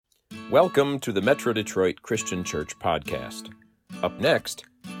Welcome to the Metro Detroit Christian Church podcast. Up next,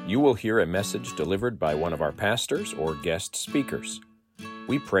 you will hear a message delivered by one of our pastors or guest speakers.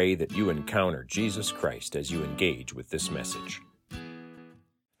 We pray that you encounter Jesus Christ as you engage with this message.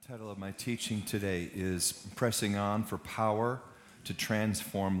 The title of my teaching today is Pressing On for Power to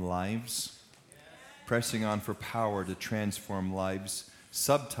Transform Lives. Pressing On for Power to Transform Lives.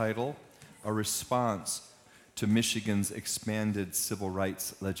 Subtitle, A Response to Michigan's expanded civil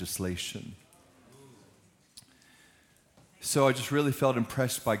rights legislation. So I just really felt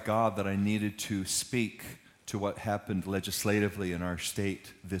impressed by God that I needed to speak to what happened legislatively in our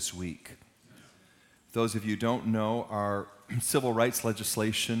state this week. Those of you who don't know, our civil rights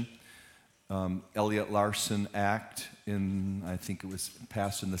legislation, Elliott Larson Act, I think it was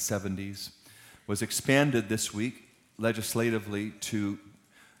passed in the 70s, was expanded this week legislatively to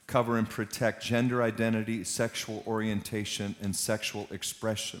cover and protect gender identity, sexual orientation, and sexual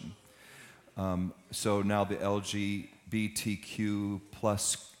expression. So now the LGBTQ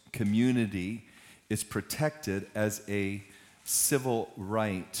plus community is protected as a civil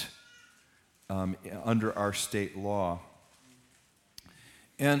right under our state law.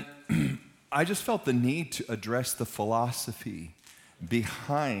 And I just felt the need to address the philosophy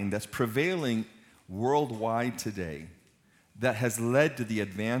behind that's prevailing worldwide today that has led to the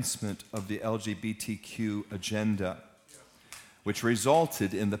advancement of the LGBTQ agenda, which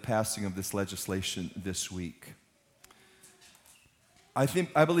resulted in the passing of this legislation this week. I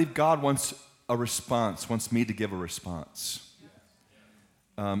believe God wants a response, wants me to give a response.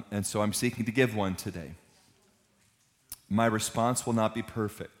 And so I'm seeking to give one today. My response will not be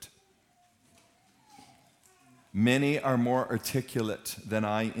perfect. Many are more articulate than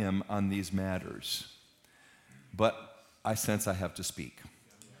I am on these matters, but I sense I have to speak.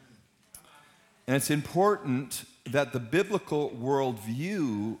 And it's important that the biblical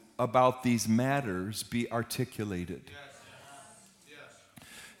worldview about these matters be articulated.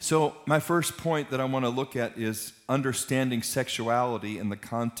 So my first point that I want to look at is understanding sexuality in the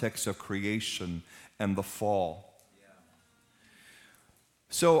context of creation and the fall.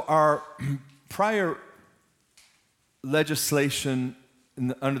 So our prior legislation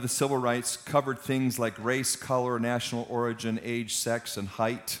under the civil rights covered things like race, color, national origin, age, sex, and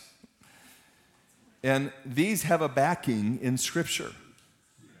height. And these have a backing in Scripture.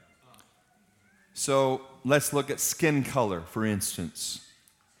 So let's look at skin color, for instance.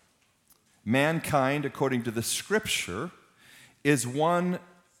 Mankind, according to the Scripture, is one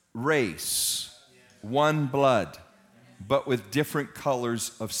race, one blood, but with different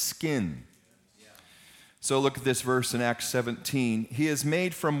colors of skin. So look at this verse in Acts 17. He is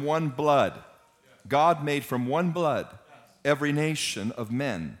made from one blood. God made from one blood every nation of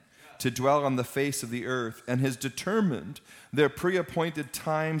men to dwell on the face of the earth, and has determined their pre-appointed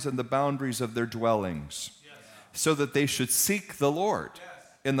times and the boundaries of their dwellings, so that they should seek the Lord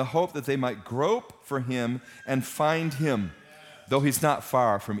in the hope that they might grope for him and find him, though he's not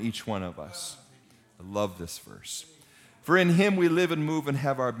far from each one of us. I love this verse. For in him we live and move and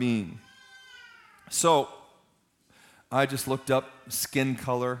have our being. So, I just looked up skin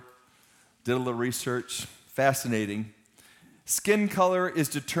color, did a little research, fascinating. Skin color is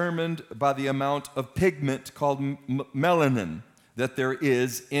determined by the amount of pigment called melanin that there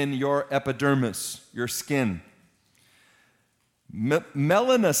is in your epidermis, your skin.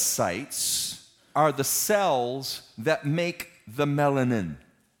 Melanocytes are the cells that make the melanin.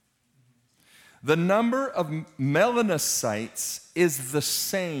 The number of melanocytes is the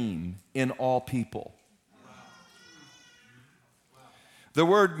same in all people. The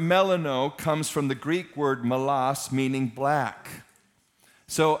word melano comes from the Greek word melos, meaning black.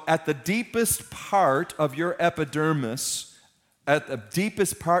 So at the deepest part of your epidermis, at the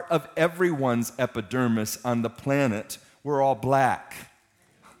deepest part of everyone's epidermis on the planet, we're all black.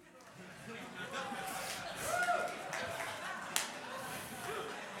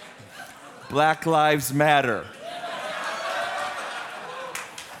 Black Lives Matter.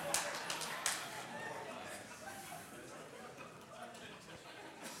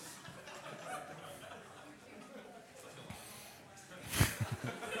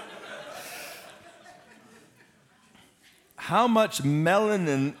 How much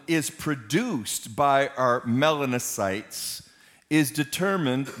melanin is produced by our melanocytes is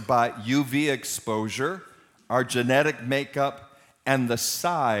determined by UV exposure, our genetic makeup, and the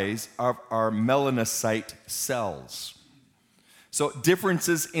size of our melanocyte cells. So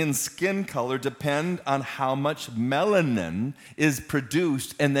differences in skin color depend on how much melanin is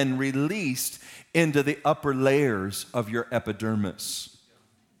produced and then released into the upper layers of your epidermis.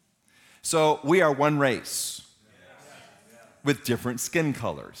 So we are one race with different skin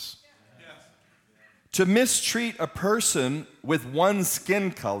colors. To mistreat a person with one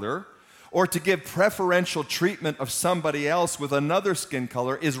skin color or to give preferential treatment of somebody else with another skin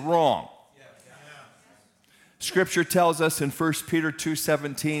color is wrong. Scripture tells us in 1 Peter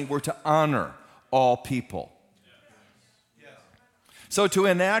 2:17 we're to honor all people. So to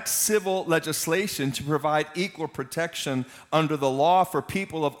enact civil legislation to provide equal protection under the law for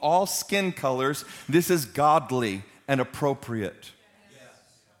people of all skin colors, this is godly and appropriate.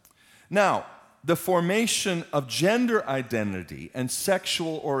 Now, the formation of gender identity and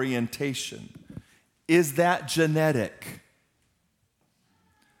sexual orientation, is that genetic?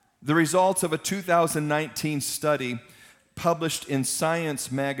 The results of a 2019 study published in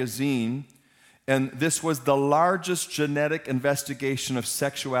Science magazine, and this was the largest genetic investigation of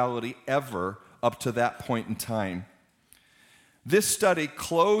sexuality ever up to that point in time. This study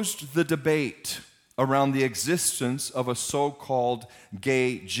closed the debate around the existence of a so-called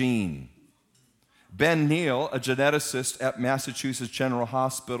gay gene. Ben Neal, a geneticist at Massachusetts General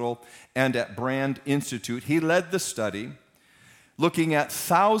Hospital and at Brand Institute, he led the study looking at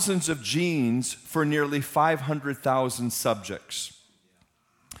thousands of genes for nearly 500,000 subjects.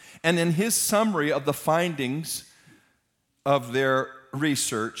 And in his summary of the findings of their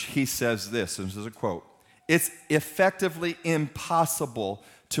research, he says this, and this is a quote, "It's effectively impossible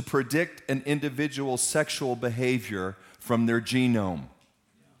to predict an individual's sexual behavior from their genome.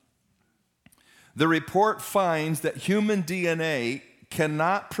 The report finds that human DNA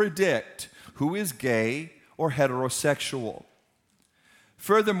cannot predict who is gay or heterosexual.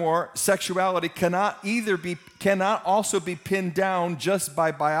 Furthermore, sexuality cannot also be pinned down just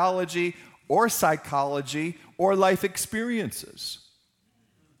by biology or psychology or life experiences.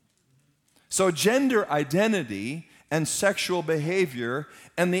 So gender identity and sexual behavior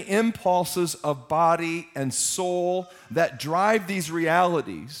and the impulses of body and soul that drive these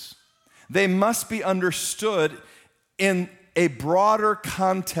realities, they must be understood in a broader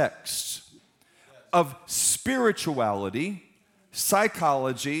context of spirituality,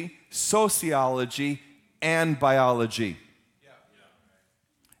 psychology, sociology, and biology,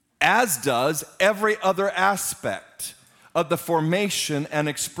 as does every other aspect of the formation and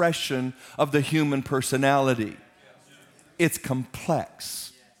expression of the human personality. It's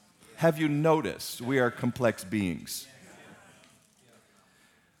complex. Have you noticed we are complex beings?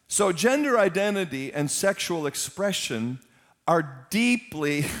 So gender identity and sexual expression are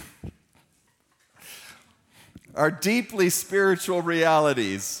deeply spiritual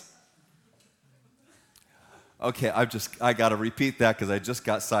realities. Okay, I got to repeat that because I just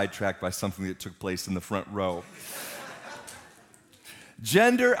got sidetracked by something that took place in the front row.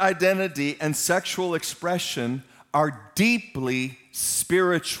 Gender identity and sexual expression are deeply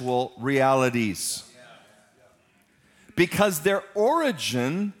spiritual realities because their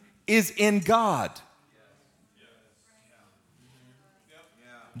origin is in God.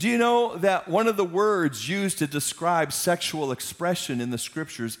 Do you know that one of the words used to describe sexual expression in the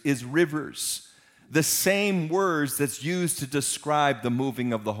scriptures is rivers? The same words that's used to describe the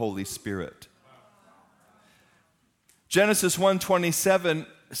moving of the Holy Spirit. Genesis 1:27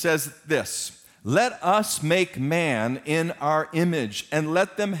 says this, "Let us make man in our image and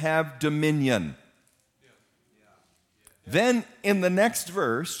let them have dominion." Then in the next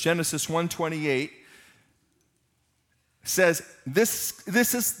verse, Genesis 1:28, says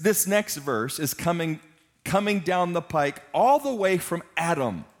this next verse is coming down the pike all the way from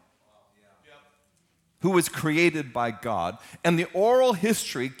Adam, who was created by God, and the oral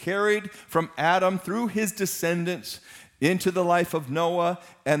history carried from Adam through his descendants into the life of Noah,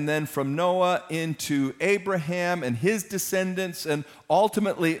 and then from Noah into Abraham and his descendants, and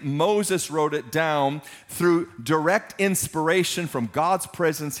ultimately Moses wrote it down through direct inspiration from God's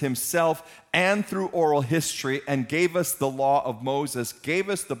presence himself and through oral history, and gave us the law of Moses, gave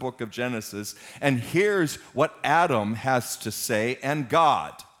us the book of Genesis. And here's what Adam has to say, and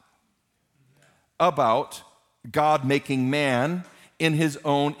God, about God making man in his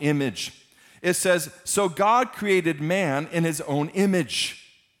own image. It says, so God created man in his own image.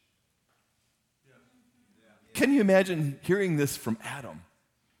 Can you imagine hearing this from Adam?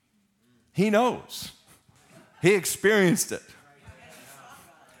 He knows. He experienced it.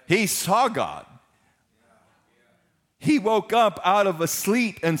 He saw God. He woke up out of a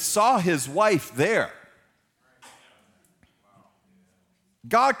sleep and saw his wife there.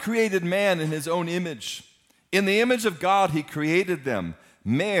 God created man in his own image. In the image of God, he created them.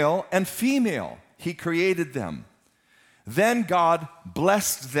 Male and female, he created them. Then God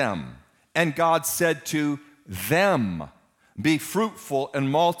blessed them, and God said to them, "Be fruitful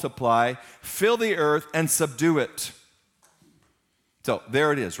and multiply, fill the earth and subdue it." So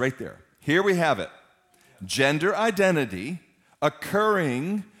there it is, right there. Here we have it. Gender identity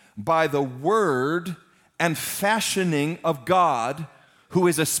occurring by the word and fashioning of God, who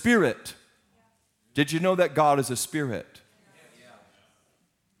is a spirit. Did you know that God is a spirit?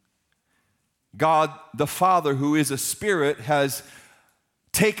 God, the Father, who is a spirit, has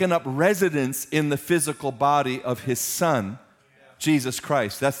taken up residence in the physical body of his Son, Jesus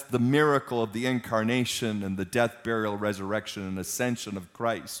Christ. That's the miracle of the incarnation and the death, burial, resurrection, and ascension of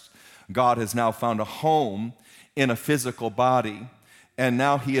Christ. God has now found a home in a physical body, and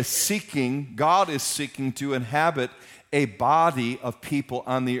now God is seeking to inhabit a body of people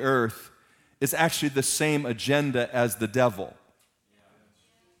on the earth. It's actually the same agenda as the devil.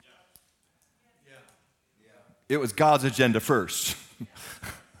 It was God's agenda first.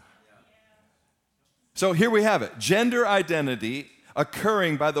 So here we have it. Gender identity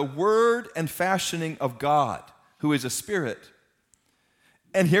occurring by the word and fashioning of God, who is a spirit.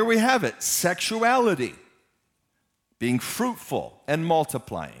 And here we have it. Sexuality, being fruitful and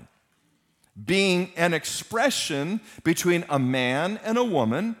multiplying, being an expression between a man and a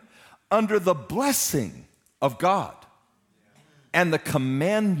woman under the blessing of God and the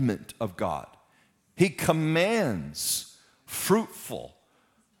commandment of God. He commands fruitful,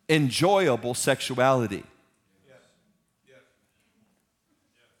 enjoyable sexuality.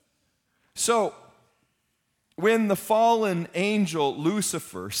 So, when the fallen angel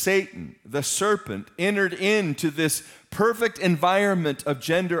Lucifer, Satan, the serpent, entered into this perfect environment of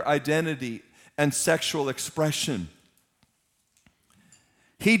gender identity and sexual expression,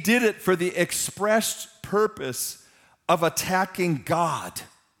 he did it for the expressed purpose of attacking God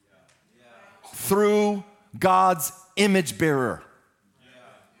through God's image bearer.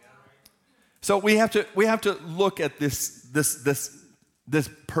 So we have to look at this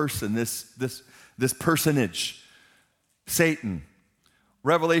person, this personage, Satan.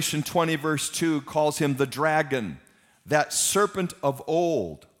 Revelation 20 verse 2 calls him the dragon, that serpent of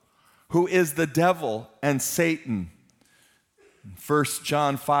old, who is the devil and Satan. 1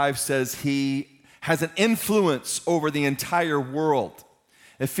 John 5 says he has an influence over the entire world.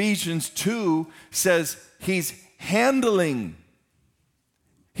 Ephesians 2 says he's a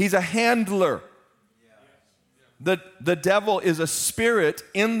handler. The devil is a spirit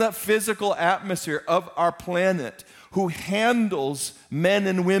in the physical atmosphere of our planet who handles men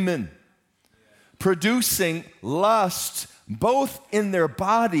and women, producing lust both in their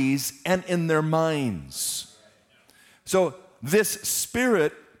bodies and in their minds. So this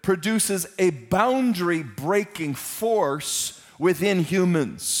spirit produces a boundary-breaking force within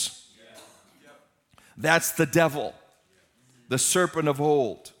humans. That's the devil, the serpent of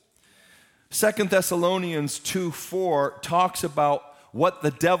old. 2 Thessalonians 2:4 talks about what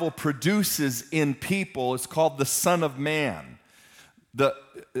the devil produces in people. It's called the Son of Man.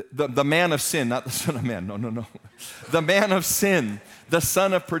 The man of sin, not the Son of Man, no. The man of sin, the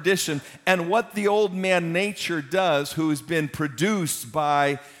son of perdition. And what the old man nature does, who's been produced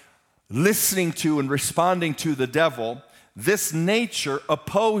by listening to and responding to the devil, this nature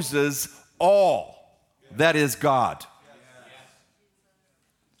opposes all that is God.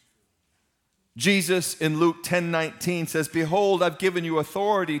 Jesus in Luke 10:19 says, "Behold, I've given you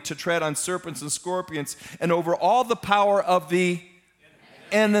authority to tread on serpents and scorpions and over all the power of the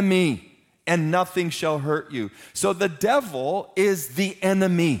enemy, and nothing shall hurt you." So the devil is the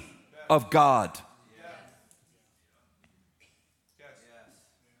enemy of God.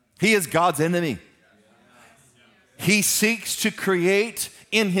 He is God's enemy. He seeks to create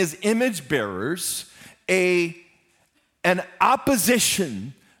in his image bearers an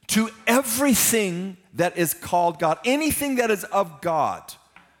opposition to everything that is called God. Anything that is of God,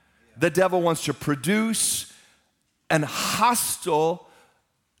 the devil wants to produce an hostile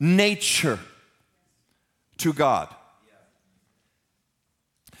nature to God.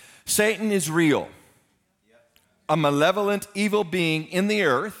 Satan is real, a malevolent evil being in the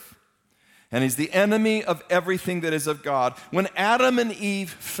earth, and he's the enemy of everything that is of God. When Adam and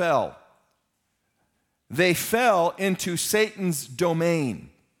Eve fell, they fell into Satan's domain.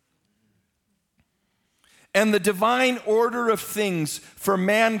 And the divine order of things for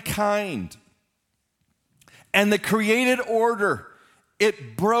mankind and the created order,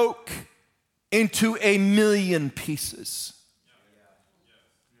 it broke into 1,000,000 pieces.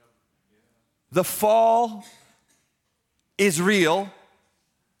 The fall is real,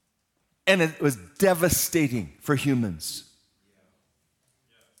 and it was devastating for humans.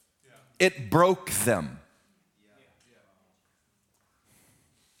 It broke them,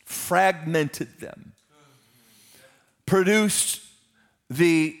 fragmented them, produced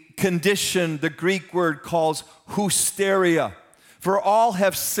the condition the Greek word calls hysteria. For all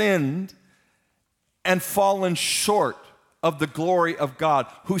have sinned and fallen short of the glory of God.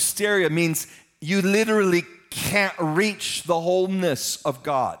 Hysteria means you literally can't reach the wholeness of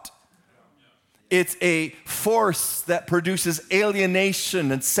God. It's a force that produces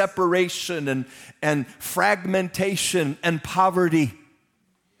alienation and separation and fragmentation and poverty.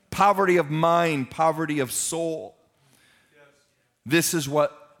 Poverty of mind, poverty of soul. This is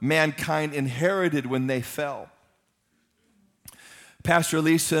what mankind inherited when they fell. Pastor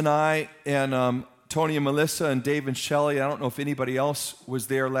Lisa and I and Tony and Melissa and Dave and Shelley, I don't know if anybody else was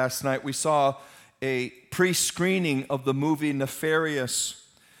there last night. We saw a pre-screening of the movie Nefarious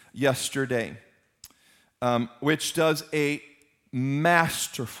yesterday, which does a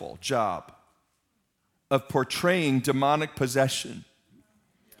masterful job of portraying demonic possession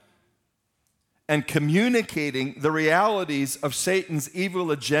and communicating the realities of Satan's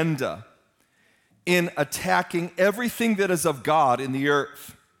evil agenda in attacking everything that is of God in the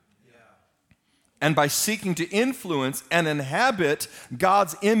earth. And by seeking to influence and inhabit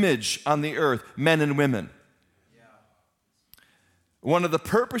God's image on the earth, men and women. One of the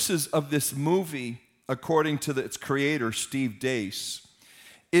purposes of this movie, according to its creator, Steve Deace,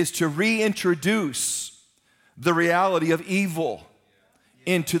 is to reintroduce the reality of evil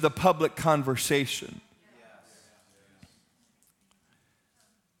into the public conversation.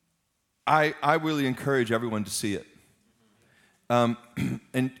 I really encourage everyone to see it.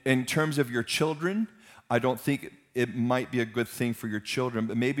 In terms of your children, I don't think it might be a good thing for your children,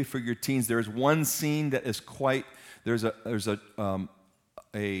 but maybe for your teens. There is one scene that is quite, there's a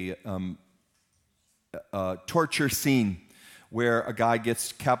torture scene where a guy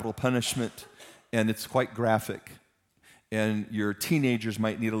gets capital punishment, and it's quite graphic. And your teenagers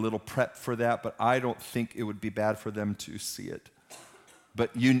might need a little prep for that, but I don't think it would be bad for them to see it.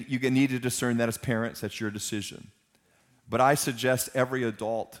 But you need to discern that as parents. That's your decision. But I suggest every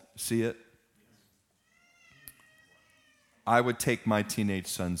adult see it. I would take my teenage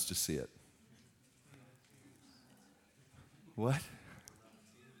sons to see it. What?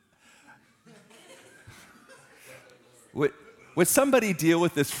 Would somebody deal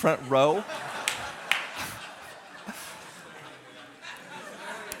with this front row?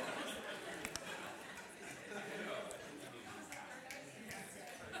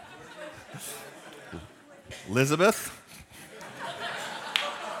 Elizabeth?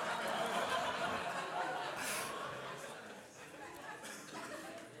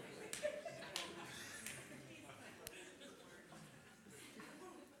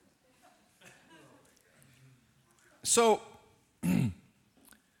 So,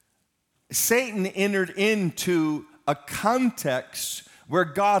 Satan entered into a context where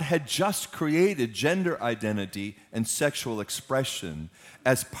God had just created gender identity and sexual expression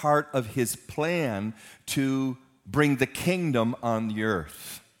as part of his plan to bring the kingdom on the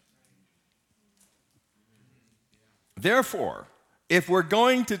earth. Therefore, if we're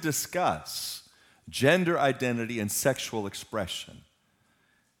going to discuss gender identity and sexual expression,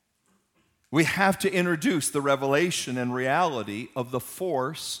 we have to introduce the revelation and reality of the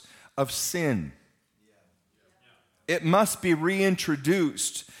force of sin. It must be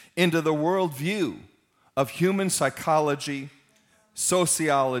reintroduced into the worldview of human psychology,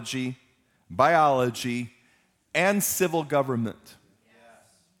 sociology, biology, and civil government.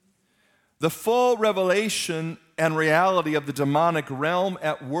 The full revelation and reality of the demonic realm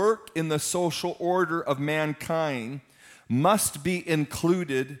at work in the social order of mankind must be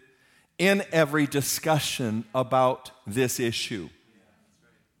included in every discussion about this issue.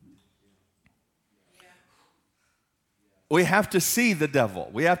 We have to see the devil.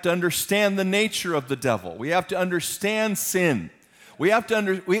 We have to understand the nature of the devil. We have to understand sin. We have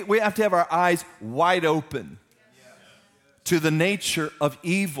to have our eyes wide open to the nature of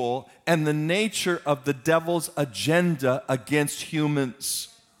evil and the nature of the devil's agenda against humans.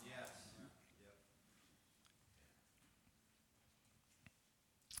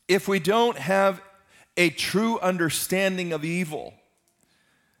 If we don't have a true understanding of evil,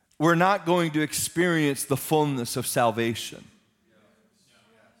 we're not going to experience the fullness of salvation.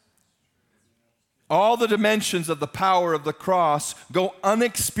 All the dimensions of the power of the cross go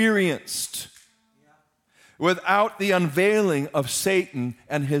unexperienced without the unveiling of Satan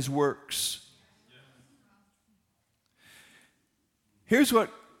and his works. Here's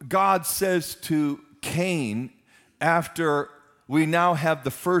what God says to Cain after we now have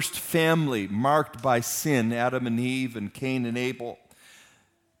the first family marked by sin, Adam and Eve and Cain and Abel.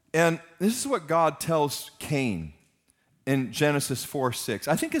 And this is what God tells Cain in Genesis 4:6.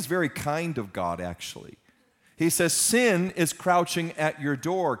 I think it's very kind of God, actually. He says, "Sin is crouching at your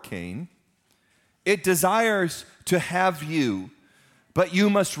door, Cain. It desires to have you, but you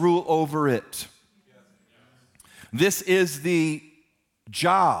must rule over it." This is the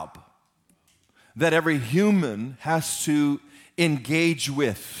job that every human has to engage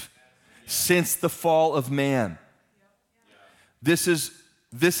with since the fall of man. This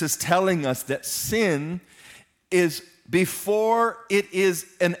is telling us that sin is, before it is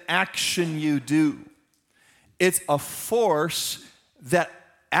an action you do, it's a force that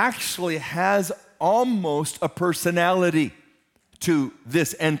actually has almost a personality to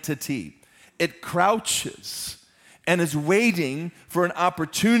this entity. It crouches and is waiting for an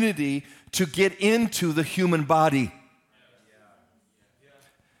opportunity to get into the human body.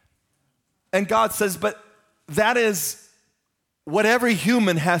 And God says, but that is what every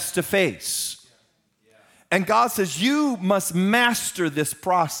human has to face. And God says, you must master this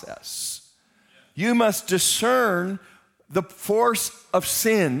process. You must discern the force of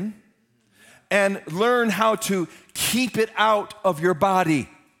sin and learn how to keep it out of your body.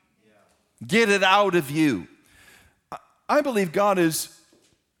 Get it out of you. I believe God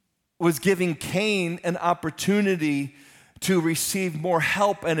was giving Cain an opportunity to receive more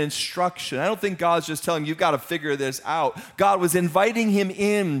help and instruction. I don't think God's just telling him, you've got to figure this out. God was inviting him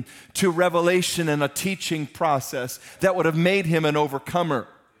in to revelation and a teaching process that would have made him an overcomer.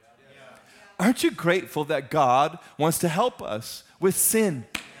 Aren't you grateful that God wants to help us with sin?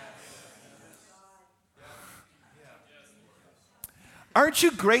 Aren't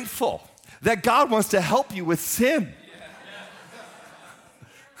you grateful that God wants to help you with sin?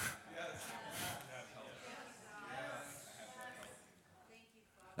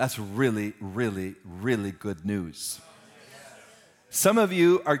 That's really, really, really good news. Some of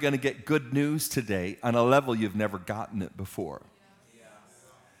you are going to get good news today on a level you've never gotten it before.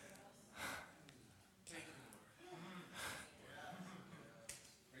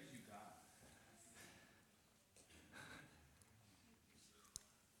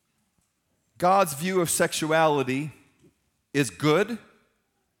 God's view of sexuality is good,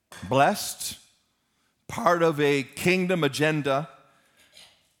 blessed, part of a kingdom agenda,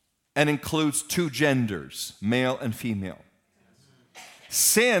 and includes two genders, male and female.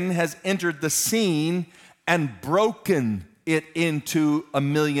 Sin has entered the scene and broken it into a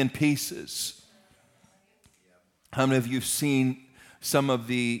million pieces. How many of you have seen some of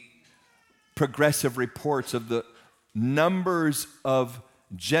the progressive reports of the numbers of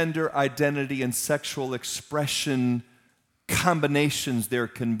gender identity and sexual expression combinations there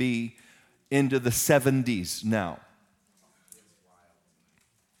can be into the 70s now?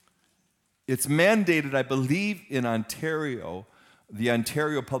 It's mandated, I believe, in Ontario. The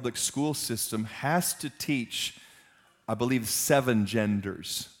Ontario public school system has to teach, I believe, 7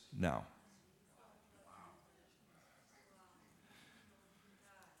 genders now.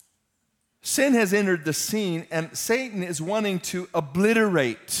 Sin has entered the scene, and Satan is wanting to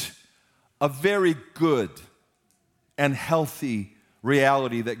obliterate a very good and healthy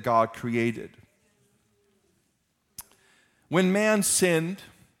reality that God created. When man sinned,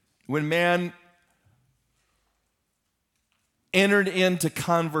 when man entered into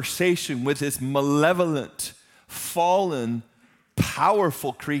conversation with this malevolent, fallen,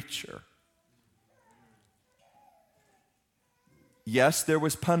 powerful creature, yes, there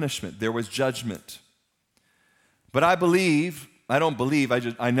was punishment, there was judgment. But I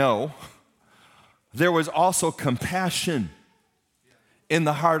know, there was also compassion in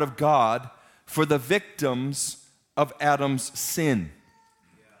the heart of God for the victims of Adam's sin.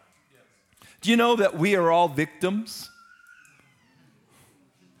 Do you know that we are all victims?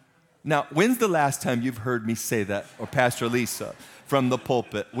 Now, when's the last time you've heard me say that, or Pastor Lisa from the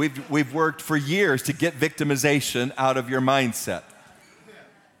pulpit? We've worked for years to get victimization out of your mindset.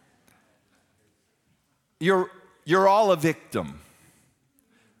 You're all a victim.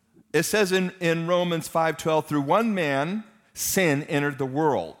 It says in Romans 5:12, through one man, sin entered the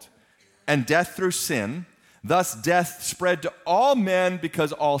world, and death through sin. Thus death spread to all men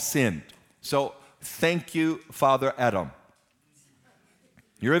because all sinned. So thank you, Father Adam.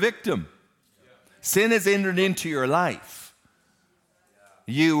 You're a victim. Sin has entered into your life.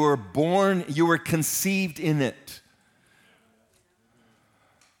 You were born, you were conceived in it.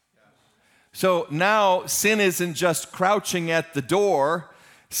 So now sin isn't just crouching at the door,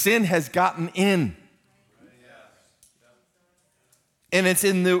 sin has gotten in. And it's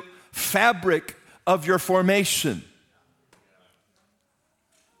in the fabric of your formation.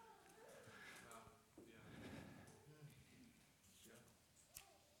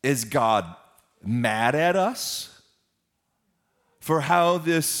 Is God mad at us for how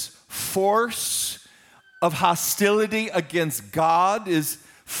this force of hostility against God is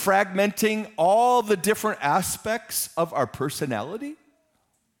fragmenting all the different aspects of our personality?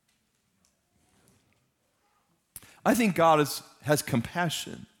 I think God has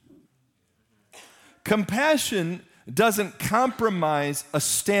compassion. Compassion doesn't compromise a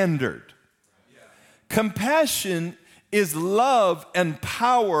standard. Compassion is love and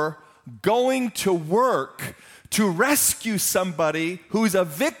power going to work to rescue somebody who's a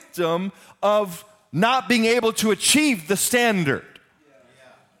victim of not being able to achieve the standard.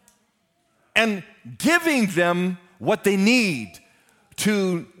 And giving them what they need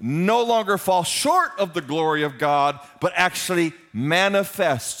to no longer fall short of the glory of God, but actually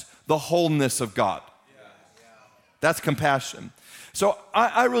manifest the wholeness of God. That's compassion. So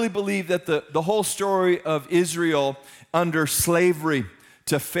I really believe that the whole story of Israel under slavery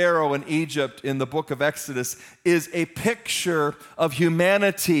to Pharaoh in Egypt in the book of Exodus is a picture of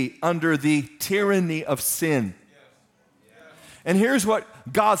humanity under the tyranny of sin. And here's what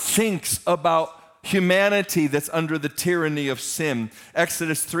God thinks about humanity that's under the tyranny of sin.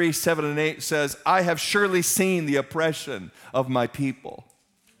 Exodus 3, 7, and 8 says, I have surely seen the oppression of my people.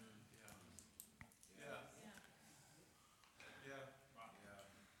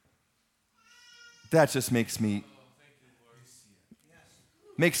 That just makes me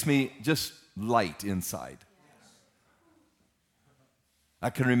just light inside. I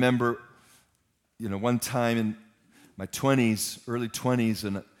can remember, one time in my 20s, early 20s,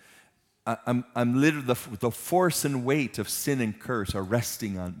 and I'm literally, the force and weight of sin and curse are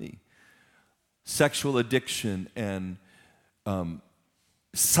resting on me. Sexual addiction and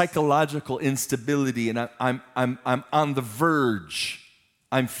psychological instability, and I'm on the verge.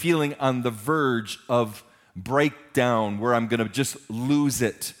 I'm feeling on the verge of breakdown where I'm going to just lose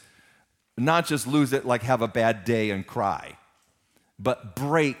it. Not just lose it like have a bad day and cry, but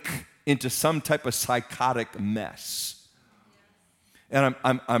break into some type of psychotic mess. And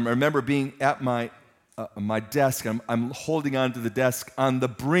I remember being at my desk. I'm holding onto the desk on the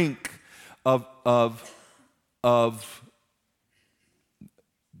brink of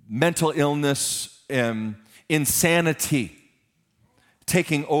mental illness and insanity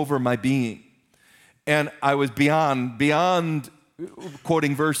taking over my being. And I was beyond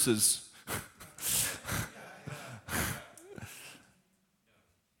quoting verses,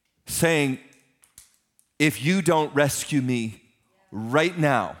 saying, if you don't rescue me right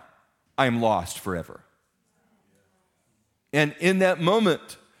now, I'm lost forever. And in that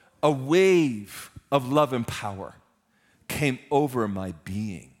moment, a wave of love and power came over my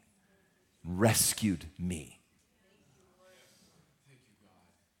being, rescued me.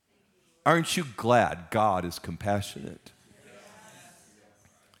 Aren't you glad God is compassionate?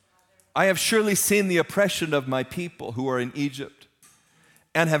 I have surely seen the oppression of my people who are in Egypt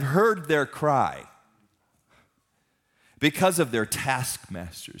and have heard their cry because of their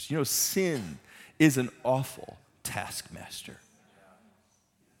taskmasters. Sin is an awful taskmaster.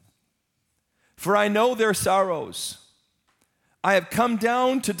 For I know their sorrows. I have come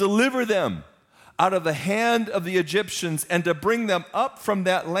down to deliver them out of the hand of the Egyptians and to bring them up from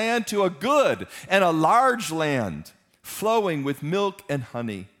that land to a good and a large land flowing with milk and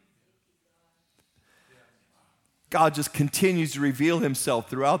honey. God just continues to reveal himself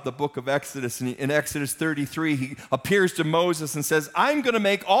throughout the book of Exodus. And in Exodus 33, he appears to Moses and says, I'm going to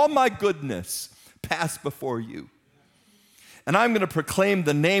make all my goodness pass before you. And I'm going to proclaim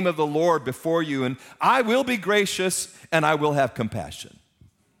the name of the Lord before you, and I will be gracious and I will have compassion.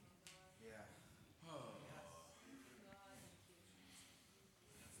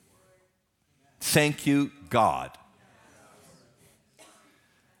 Thank you, God.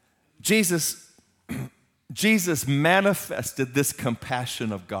 Jesus manifested this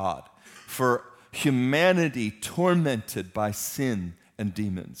compassion of God for humanity tormented by sin and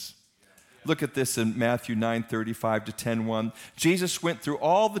demons. Look at this in Matthew 9:35 to 10:1. Jesus went through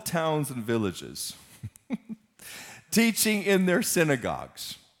all the towns and villages, teaching in their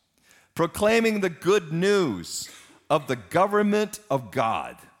synagogues, proclaiming the good news of the government of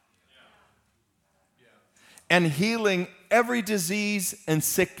God, and healing every disease and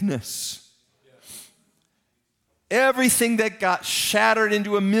sickness. Everything that got shattered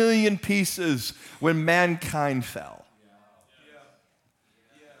into a million pieces when mankind fell.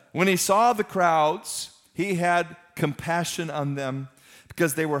 When he saw the crowds, he had compassion on them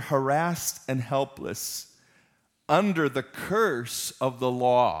because they were harassed and helpless under the curse of the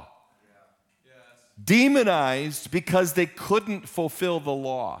law. Demonized because they couldn't fulfill the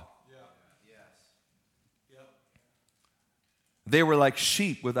law. They were like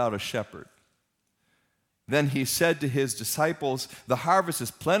sheep without a shepherd. Then he said to his disciples, the harvest is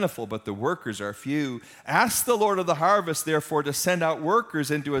plentiful, but the workers are few. Ask the Lord of the harvest, therefore, to send out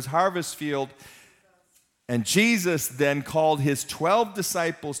workers into his harvest field. And Jesus then called his 12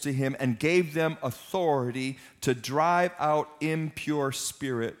 disciples to him and gave them authority to drive out impure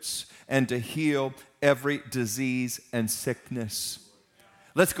spirits and to heal every disease and sickness.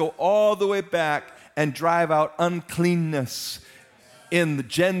 Let's go all the way back and drive out uncleanness in the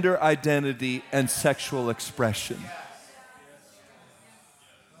gender identity and sexual expression.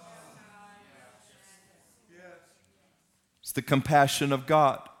 It's the compassion of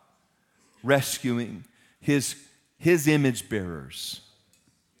God rescuing his image bearers.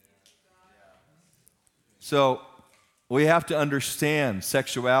 So we have to understand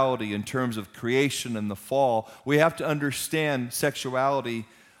sexuality in terms of creation and the fall. We have to understand sexuality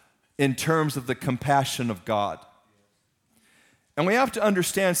in terms of the compassion of God. And we have to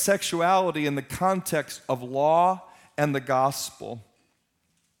understand sexuality in the context of law and the gospel.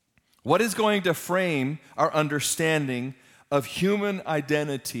 What is going to frame our understanding of human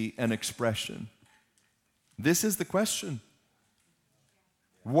identity and expression? This is the question.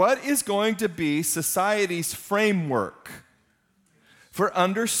 What is going to be society's framework for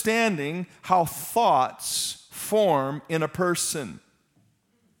understanding how thoughts form in a person?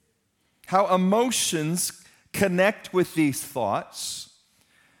 How emotions connect with these thoughts?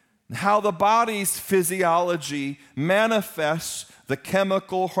 How the body's physiology manifests the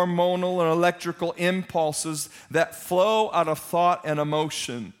chemical, hormonal, and electrical impulses that flow out of thought and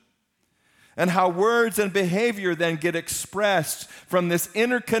emotion? And how words and behavior then get expressed from this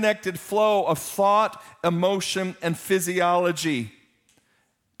interconnected flow of thought, emotion, and physiology.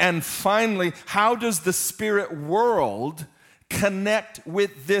 And finally, how does the spirit world connect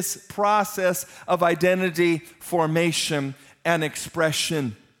with this process of identity formation and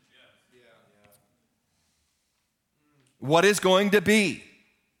expression? What is going to be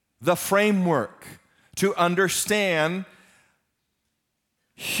the framework to understand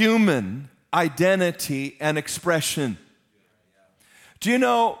human identity and expression? Do you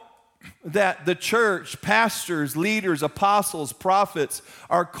know that the church, pastors, leaders, apostles, prophets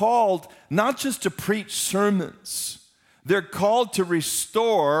are called not just to preach sermons, they're called to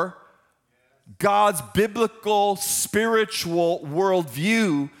restore God's biblical, spiritual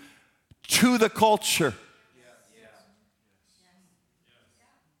worldview to the culture.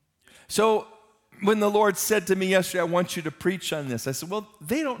 So when the Lord said to me yesterday, I want you to preach on this, I said, well,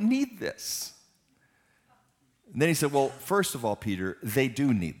 they don't need this. And then he said, well, first of all, Peter, they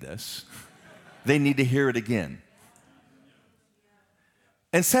do need this. They need to hear it again.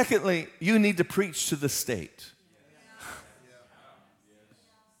 And secondly, you need to preach to the state.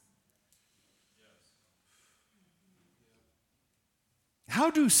 How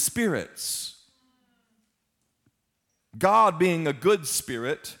do spirits, God being a good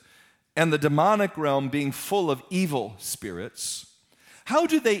spirit, and the demonic realm being full of evil spirits, how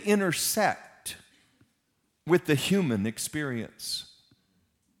do they intersect with the human experience?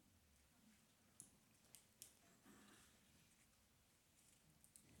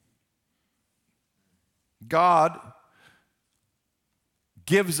 God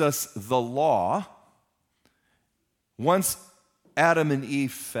gives us the law. Once Adam and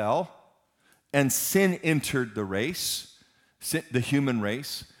Eve fell and sin entered the race, the human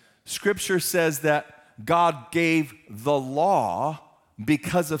race, Scripture says that God gave the law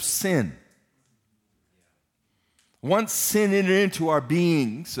because of sin. Once sin entered into our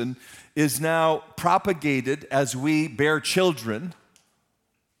beings and is now propagated as we bear children,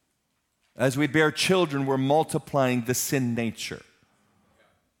 we're multiplying the sin nature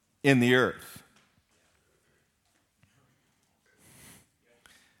in the earth.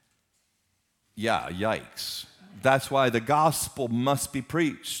 Yeah, yikes. That's why the gospel must be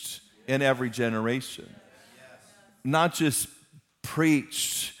preached in every generation. Not just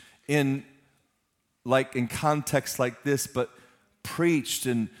preached in context like this, but preached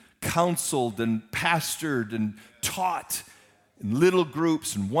and counseled and pastored and taught in little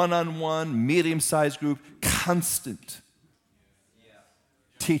groups and one-on-one, medium-sized group, constant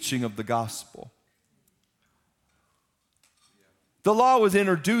teaching of the gospel. The law was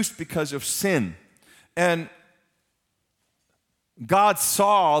introduced because of sin, and God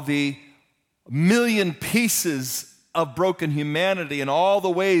saw the million pieces of broken humanity and all the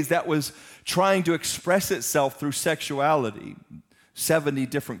ways that was trying to express itself through sexuality. 70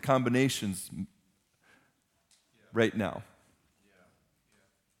 different combinations right now.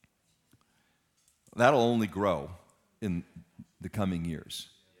 That'll only grow in the coming years.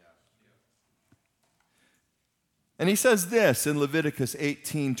 And he says this in Leviticus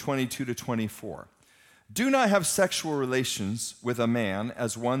 18:22-24. Do not have sexual relations with a man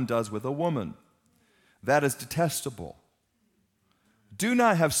as one does with a woman. That is detestable. Do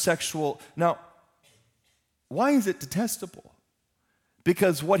not have sexual... Now, Why is it detestable?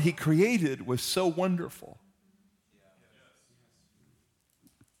 Because what he created was so wonderful.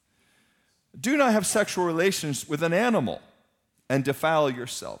 Do not have sexual relations with an animal and defile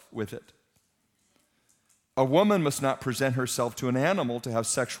yourself with it. A woman must not present herself to an animal to have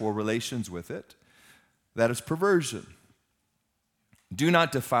sexual relations with it. That is perversion. Do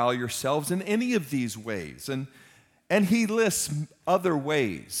not defile yourselves in any of these ways. And he lists other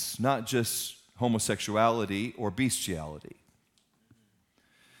ways, not just homosexuality or bestiality.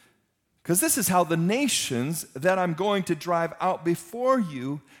 Because this is how the nations that I'm going to drive out before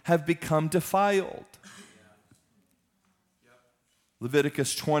you have become defiled.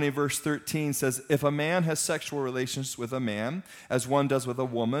 Leviticus 20, verse 13 says, if a man has sexual relations with a man, as one does with a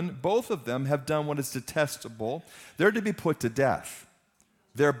woman, both of them have done what is detestable. They're to be put to death.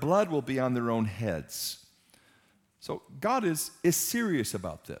 Their blood will be on their own heads. So God is serious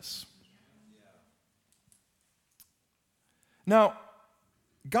about this. Now,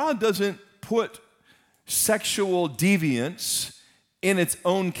 God doesn't put sexual deviance in its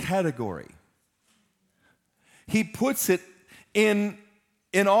own category. He puts it in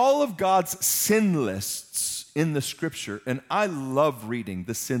all of God's sin lists in the Scripture, and I love reading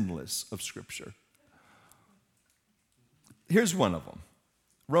the sin lists of Scripture. Here's one of them.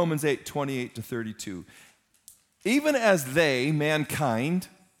 Romans 8, 28 to 32. Even as they, mankind,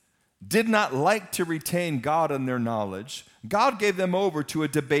 did not like to retain God in their knowledge, God gave them over to a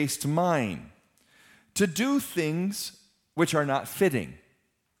debased mind to do things which are not fitting.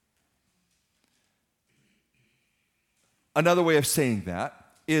 Another way of saying that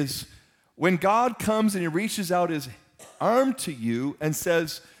is when God comes and he reaches out his arm to you and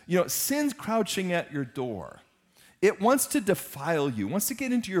says, sin's crouching at your door. It wants to defile you, wants to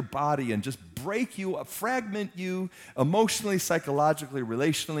get into your body and just break you up, fragment you emotionally, psychologically,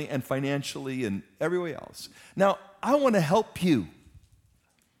 relationally, and financially, and everywhere else. Now, I want to help you.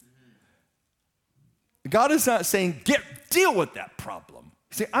 God is not saying, deal with that problem.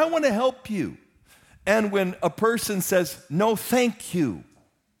 He's saying, I want to help you. And when a person says, no, thank you,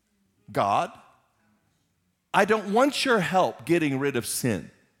 God, I don't want your help getting rid of sin,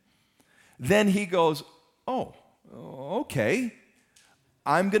 then he goes, oh, okay,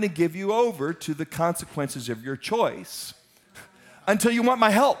 I'm going to give you over to the consequences of your choice until you want my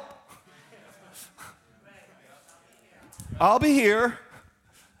help. I'll be here.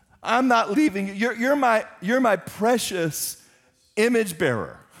 I'm not leaving you. You're my precious image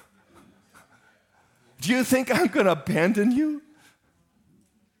bearer. Do you think I'm going to abandon you?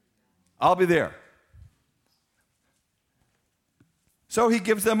 I'll be there. So he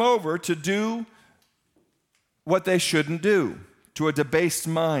gives them over to do what they shouldn't do, to a debased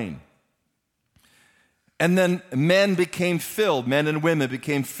mind. And then men and women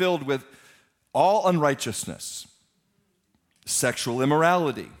became filled with all unrighteousness, sexual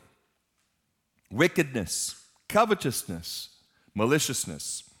immorality, wickedness, covetousness,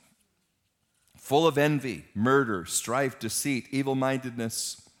 maliciousness, full of envy, murder, strife, deceit,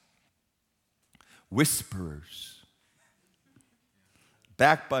 evil-mindedness, whisperers,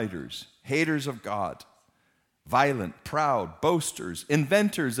 backbiters, haters of God, violent, proud, boasters,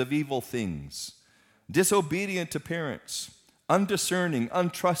 inventors of evil things, disobedient to parents, undiscerning,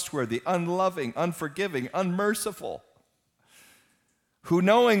 untrustworthy, unloving, unforgiving, unmerciful, who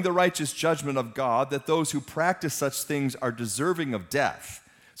knowing the righteous judgment of God, that those who practice such things are deserving of death.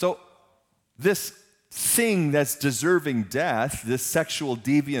 So this thing that's deserving death, this sexual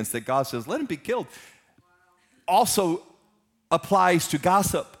deviance that God says, let him be killed, also applies to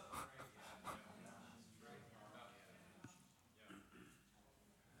gossip.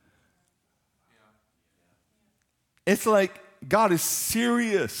 It's like God is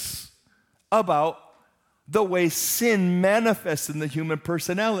serious about the way sin manifests in the human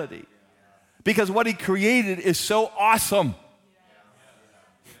personality. Because what he created is so awesome.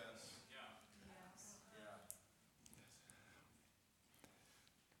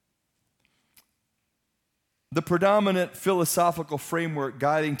 The predominant philosophical framework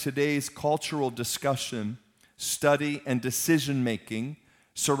guiding today's cultural discussion, study, and decision-making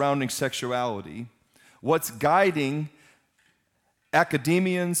surrounding sexuality, what's guiding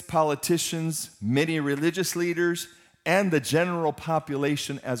academians, politicians, many religious leaders, and the general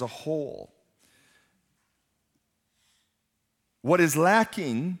population as a whole. What is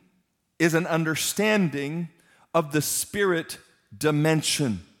lacking is an understanding of the spirit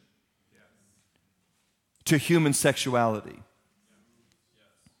dimension to human sexuality.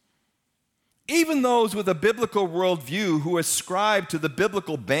 Even those with a biblical worldview who ascribe to the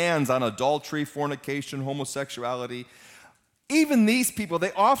biblical bans on adultery, fornication, homosexuality, even these people,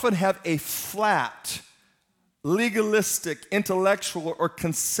 they often have a flat legalistic, intellectual, or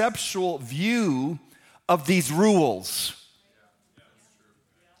conceptual view of these rules.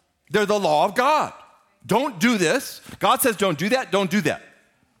 They're the law of God. Don't do this. God says don't do that. Don't do that.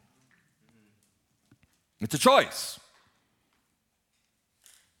 It's a choice.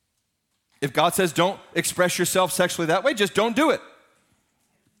 If God says don't express yourself sexually that way, just don't do it.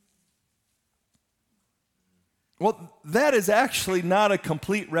 Well, that is actually not a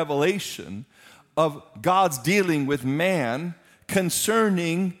complete revelation of God's dealing with man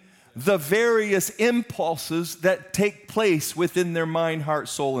concerning the various impulses that take place within their mind, heart,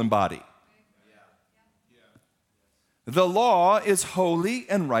 soul, and body. The law is holy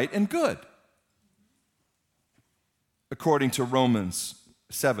and right and good, according to Romans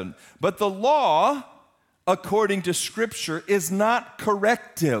 7. But the law, according to Scripture, is not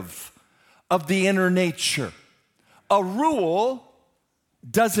corrective of the inner nature. A rule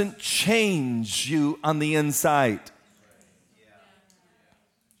doesn't change you on the inside.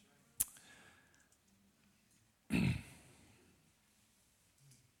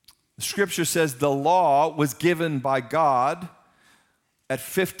 Scripture says the law was given by God at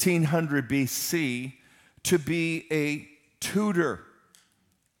 1500 BC to be a tutor.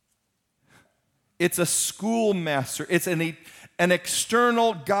 It's a schoolmaster. It's an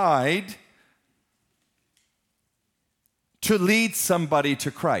external guide to lead somebody to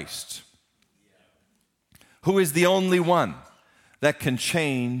Christ, who is the only one that can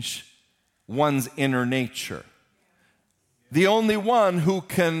change one's inner nature. The only one who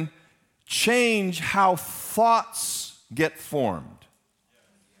can change how thoughts get formed,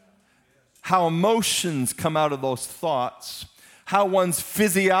 how emotions come out of those thoughts, how one's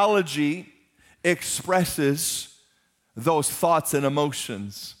physiology expresses those thoughts and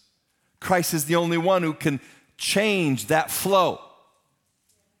emotions. Christ is the only one who can change that flow.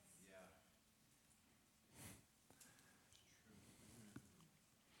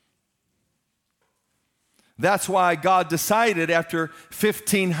 That's why God decided after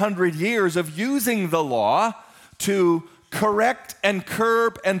 1,500 years of using the law to correct and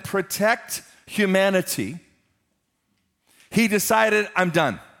curb and protect humanity, He decided, I'm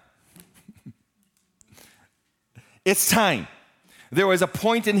done. It's time. There was a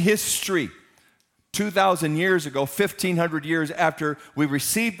point in history 2,000 years ago, 1,500 years after we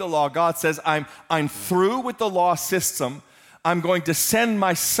received the law, God says, I'm through with the law system. I'm going to send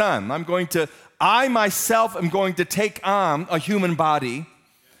my son. I myself am going to take on a human body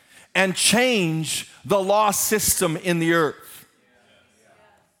and change the law system in the earth.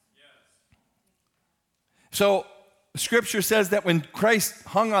 So Scripture says that when Christ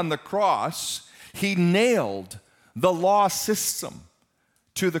hung on the cross, He nailed the law system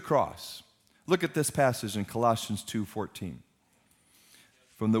to the cross. Look at this passage in Colossians 2:14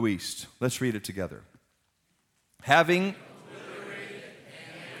 from the East. Let's read it together. Having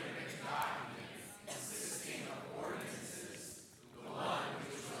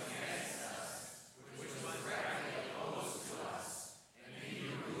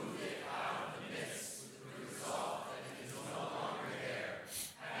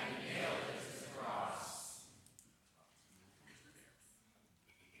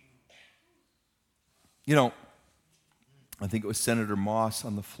You know, I think it was Senator Moss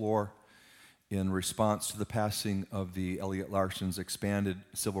on the floor in response to the passing of the Elliott Larson's expanded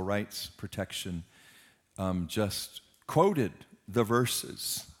civil rights protection, just quoted the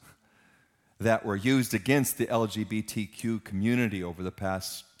verses that were used against the LGBTQ community over the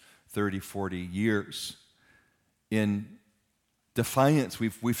past 30, 40 years. In defiance,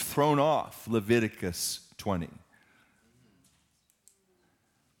 we've thrown off Leviticus 20.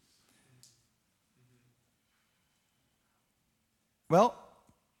 Well,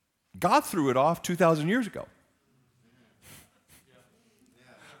 God threw it off 2,000 years ago.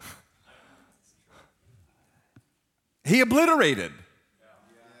 He obliterated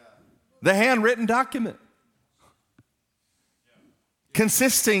the handwritten document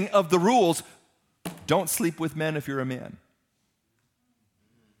consisting of the rules: don't sleep with men if you're a man.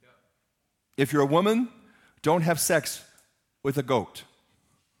 If you're a woman, don't have sex with a goat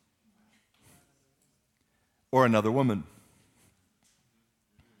or another woman.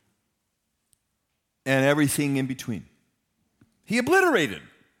 And everything in between. He obliterated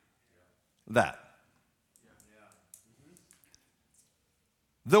that.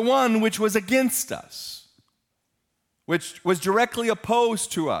 The one which was against us, which was directly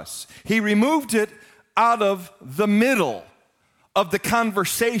opposed to us, He removed it out of the middle of the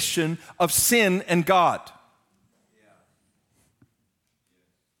conversation of sin and God.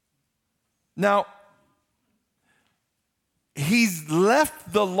 Now, He's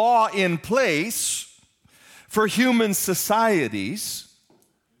left the law in place for human societies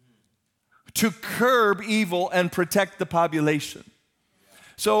to curb evil and protect the population.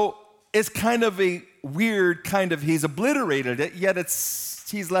 So it's kind of a weird he's obliterated it, yet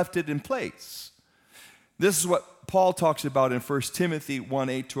he's left it in place. This is what Paul talks about in 1 Timothy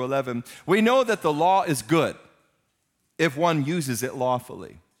 1:8-11. We know that the law is good if one uses it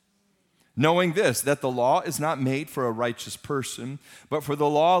lawfully. Knowing this, that the law is not made for a righteous person, but for the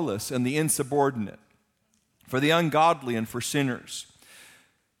lawless and the insubordinate, for the ungodly and for sinners,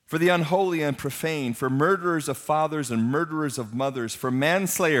 for the unholy and profane, for murderers of fathers and murderers of mothers, for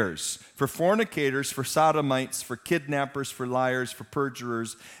manslayers, for fornicators, for sodomites, for kidnappers, for liars, for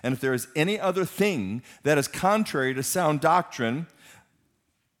perjurers, and if there is any other thing that is contrary to sound doctrine,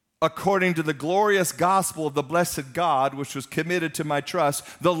 according to the glorious gospel of the blessed God, which was committed to my trust,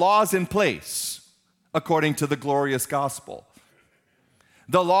 the law is in place according to the glorious gospel.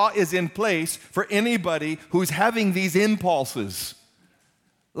 The law is in place for anybody who's having these impulses.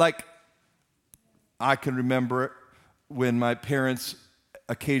 Like, I can remember when my parents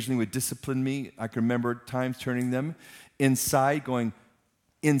occasionally would discipline me. I can remember times turning them inside, going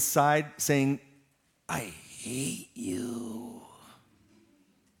inside saying, I hate you.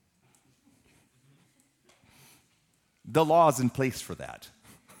 The law is in place for that.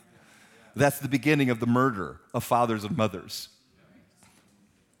 That's the beginning of the murder of fathers and mothers.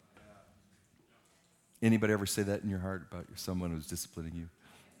 Anybody ever say that in your heart about someone who's disciplining you?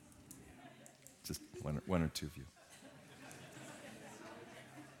 Just one or two of you.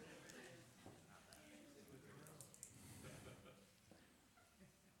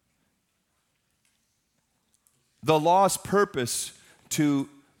 The law's purpose to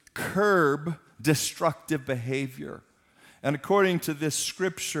curb destructive behavior. And according to this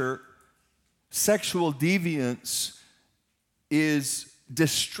scripture, sexual deviance is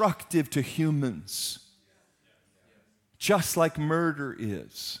destructive to humans, just like murder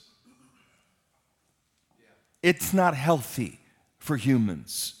is. It's not healthy for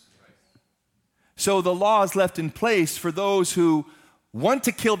humans. So the law is left in place for those who want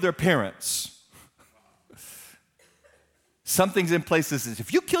to kill their parents. Something's in place that says,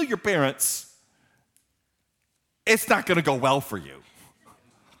 if you kill your parents, it's not going to go well for you.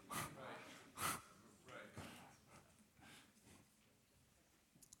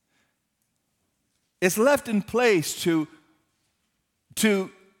 It's left in place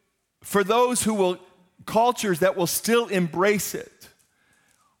for those who will, cultures that will still embrace it,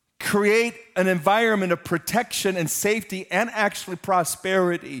 create an environment of protection and safety and actually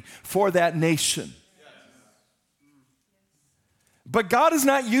prosperity for that nation. But God is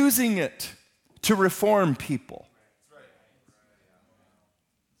not using it to reform people.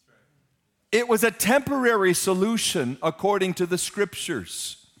 It was a temporary solution according to the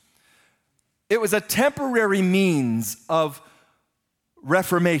scriptures. It was a temporary means of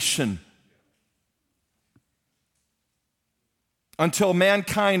reformation until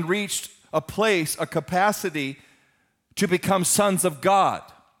mankind reached a place, a capacity to become sons of God.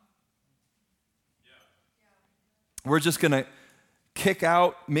 We're just going to kick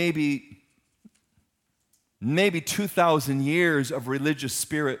out maybe 2,000 years of religious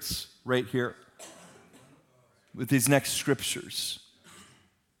spirits right here with these next scriptures.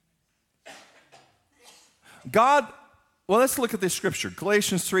 God, well, let's look at this scripture,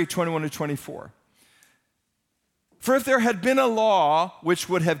 Galatians 3:21-24. For if there had been a law which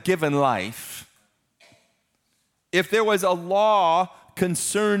would have given life, if there was a law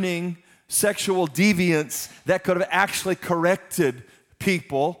concerning sexual deviance that could have actually corrected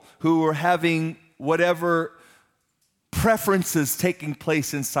people who were having whatever preferences taking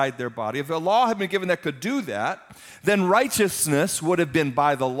place inside their body, if a law had been given that could do that, then righteousness would have been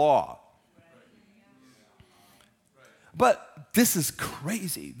by the law. But this is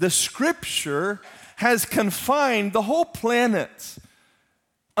crazy. The scripture has confined the whole planet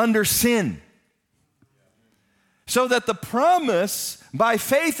under sin, so that the promise by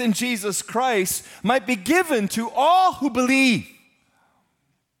faith in Jesus Christ might be given to all who believe.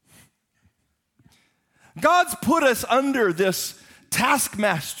 God's put us under this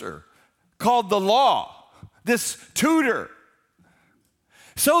taskmaster called the law, this tutor,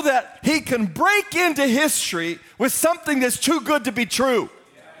 so that he can break into history with something that's too good to be true.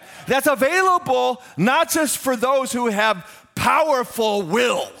 That's available not just for those who have powerful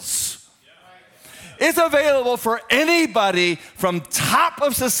wills. It's available for anybody from top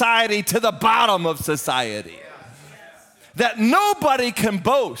of society to the bottom of society. That nobody can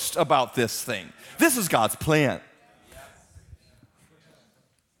boast about this thing. This is God's plan.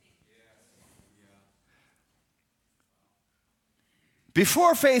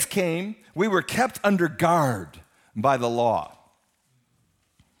 Before faith came, we were kept under guard by the law.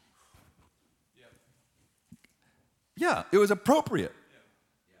 Yeah, it was appropriate.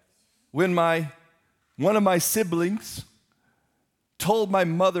 When one of my siblings told my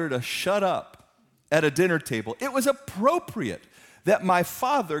mother to shut up at a dinner table, it was appropriate that my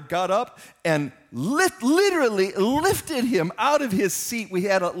father got up and literally lifted him out of his seat. We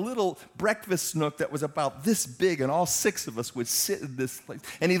had a little breakfast nook that was about this big, and all 6 of us would sit in this place.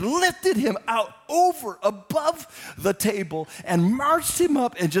 And he lifted him out above the table and marched him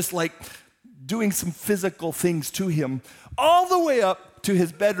up and just like doing some physical things to him all the way up to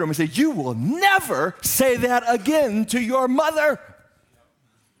his bedroom and said, "You will never say that again to your mother."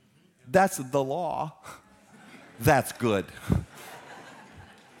 That's the law. That's good.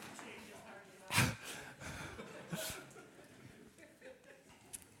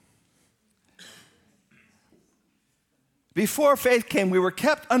 Before faith came, we were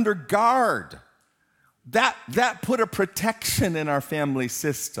kept under guard. That put a protection in our family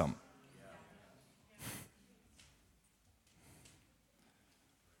system.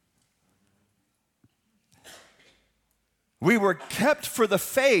 We were kept for the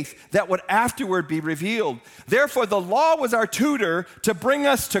faith that would afterward be revealed. Therefore, the law was our tutor to bring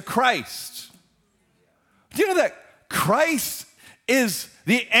us to Christ. Do you know that Christ is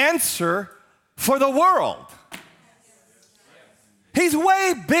the answer for the world? He's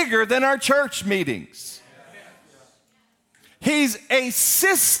way bigger than our church meetings. He's a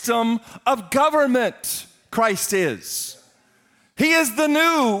system of government, Christ is. He is the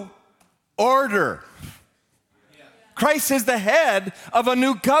new order. Christ is the head of a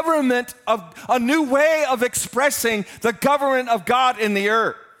new government, of a new way of expressing the government of God in the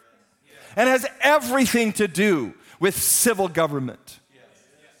earth. And has everything to do with civil government.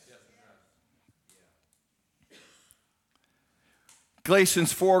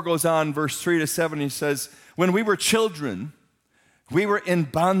 Galatians 4 goes on, verse 3 to 7, he says, "When we were children, we were in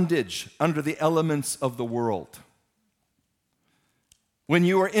bondage under the elements of the world. When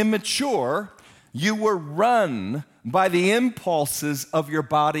you were immature, you were run by the impulses of your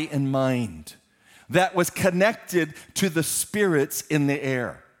body and mind that was connected to the spirits in the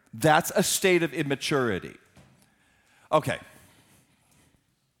air." That's a state of immaturity. Okay.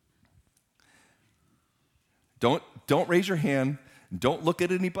 Don't raise your hand. Don't look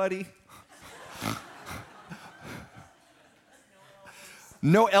at anybody.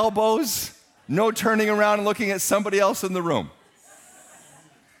 No elbows. No turning around and looking at somebody else in the room.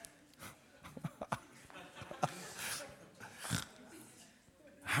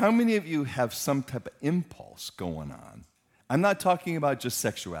 How many of you have some type of impulse going on? I'm not talking about just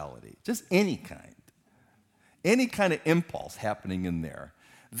sexuality, just any kind. Any kind of impulse happening in there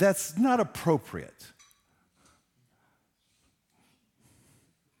that's not appropriate.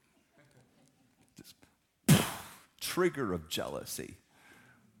 Just trigger of jealousy.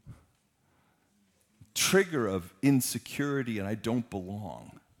 Trigger of insecurity and I don't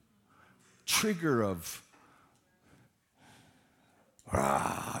belong. Trigger of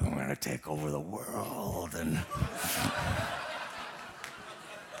I'm going to take over the world and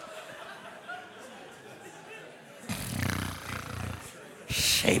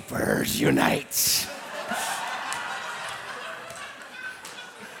Shapers unite.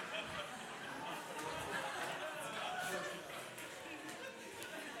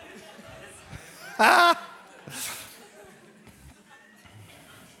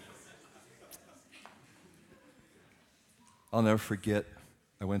 I'll never forget,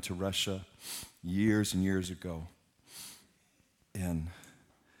 I went to Russia years and years ago, and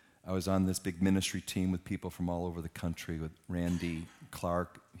I was on this big ministry team with people from all over the country, with Randy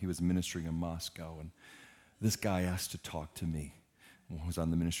Clark. He was ministering in Moscow, and this guy asked to talk to me. I was on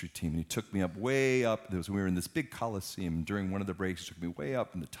the ministry team, and he took me up way up. We were in this big Coliseum. During one of the breaks, he took me way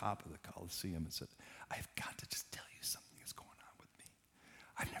up in the top of the Coliseum and said, "I've got to just tell you something that's going on with me.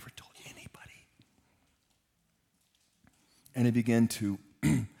 I've never told anybody." And he began to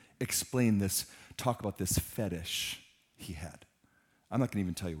explain talk about this fetish he had. I'm not going to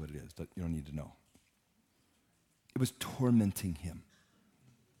even tell you what it is, but you don't need to know. It was tormenting him.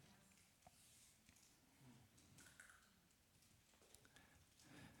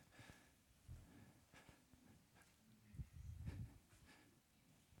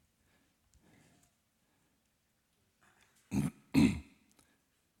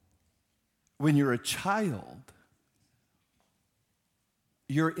 When you're a child,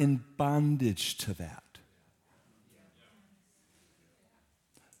 you're in bondage to that.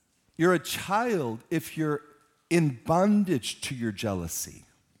 You're a child if you're in bondage to your jealousy.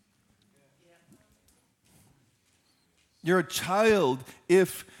 You're a child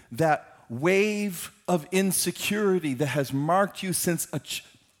if that wave of insecurity that has marked you since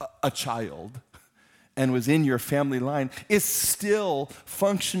a child and was in your family line is still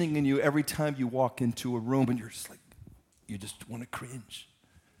functioning in you every time you walk into a room and you're just like, you just want to cringe.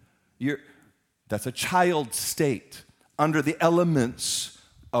 That's a child state under the elements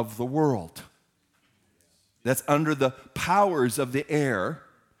of the world. That's under the powers of the air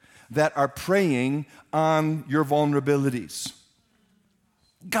that are preying on your vulnerabilities.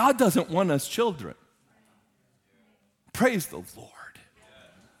 God doesn't want us children. Praise the Lord.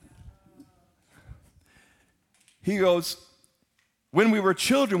 He goes, when we were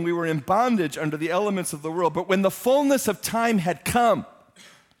children, we were in bondage under the elements of the world. But when the fullness of time had come,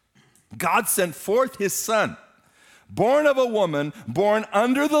 God sent forth his Son, born of a woman, born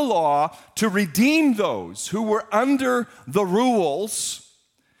under the law, to redeem those who were under the rules,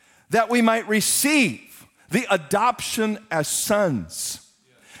 that we might receive the adoption as sons.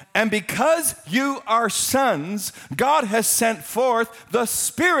 And because you are sons, God has sent forth the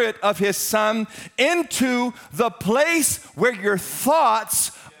Spirit of his Son into the place where your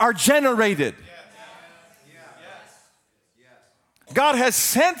thoughts are generated. God has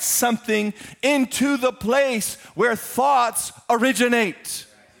sent something into the place where thoughts originate.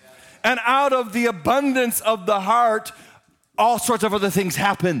 And out of the abundance of the heart, all sorts of other things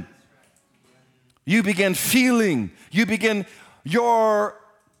happen. You begin feeling,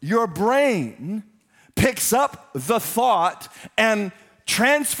 your brain picks up the thought and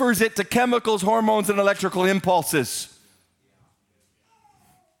transfers it to chemicals, hormones, and electrical impulses.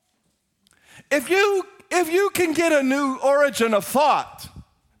 If you can get a new origin of thought,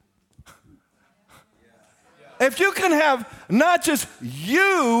 if you can have not just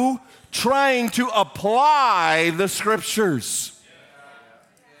you trying to apply the scriptures,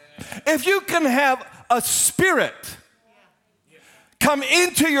 if you can have a spirit come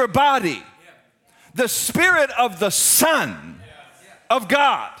into your body, the Spirit of the Son of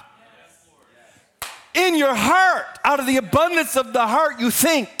God, in your heart, out of the abundance of the heart you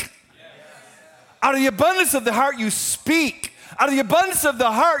think, out of the abundance of the heart you speak, out of the abundance of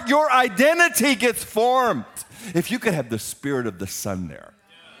the heart your identity gets formed. If you could have the Spirit of the Son there,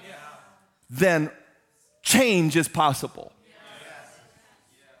 then change is possible.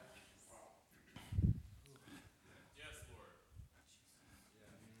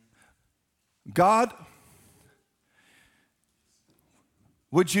 God,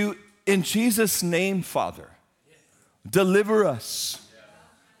 would you, in Jesus' name, Father, deliver us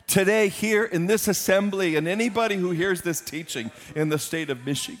today here in this assembly and anybody who hears this teaching in the state of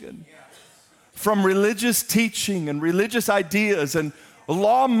Michigan from religious teaching and religious ideas and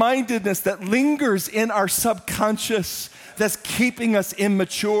law-mindedness that lingers in our subconscious that's keeping us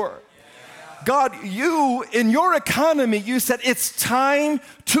immature. God, you, in your economy, you said it's time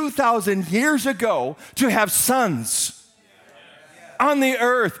 2,000 years ago to have sons on the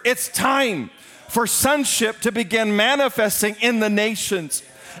earth. It's time for sonship to begin manifesting in the nations.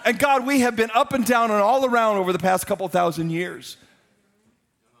 And God, we have been up and down and all around over the past couple thousand years.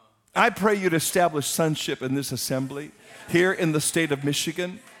 I pray you'd establish sonship in this assembly here in the state of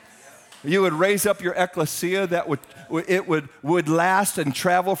Michigan. You would raise up your ecclesia that would last and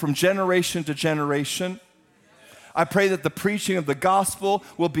travel from generation to generation. I pray that the preaching of the gospel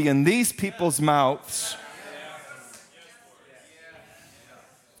will be in these people's mouths.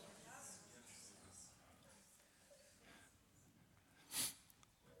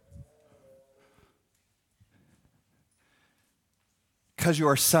 Because you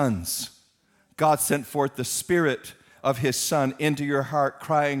are sons, God sent forth the Spirit of his Son into your heart,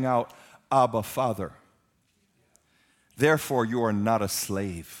 crying out, Abba, Father. Therefore, you are not a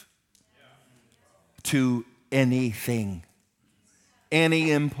slave to anything, any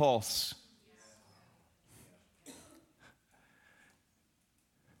impulse.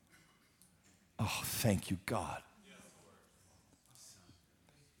 Oh, thank you, God.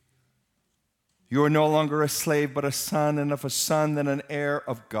 You are no longer a slave, but a son, and if a son, then an heir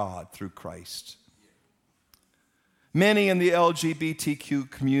of God through Christ. Many in the LGBTQ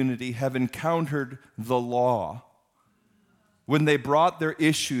community have encountered the law when they brought their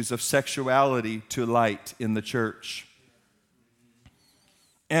issues of sexuality to light in the church.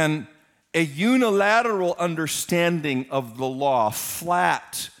 And a unilateral understanding of the law,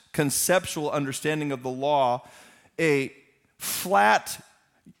 flat conceptual understanding of the law, a flat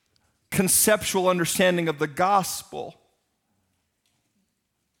conceptual understanding of the gospel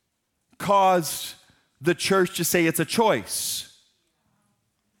caused the church to say it's a choice.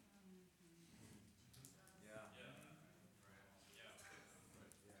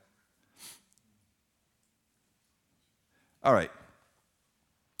 All right.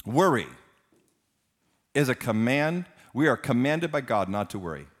 Worry is a command. We are commanded by God not to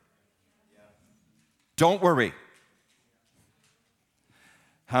worry. Don't worry.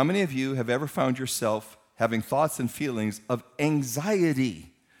 How many of you have ever found yourself having thoughts and feelings of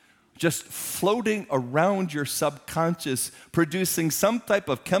anxiety just floating around your subconscious, producing some type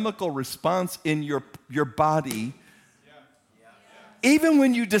of chemical response in your body, even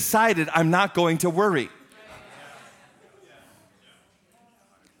when you decided, I'm not going to worry?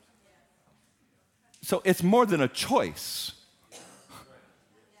 So it's more than a choice.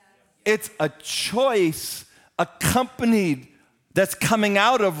 It's a choice accompanied that's coming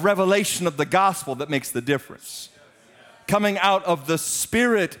out of revelation of the gospel that makes the difference. Coming out of the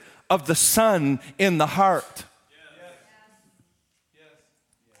Spirit of the Son in the heart.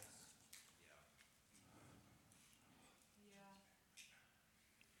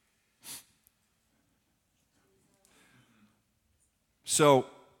 So,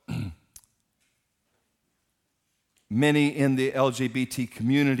 many in the LGBT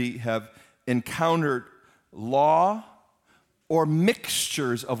community have encountered law or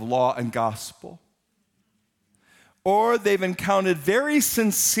mixtures of law and gospel. Or they've encountered very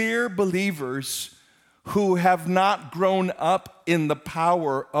sincere believers who have not grown up in the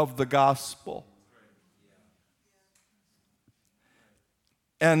power of the gospel.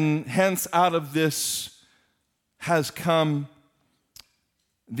 And hence, out of this has come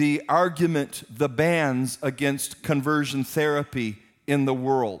the argument, the bans against conversion therapy in the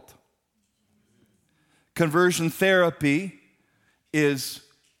world. Conversion therapy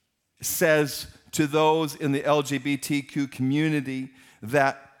says to those in the LGBTQ community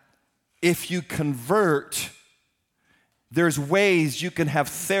that if you convert, there's ways you can have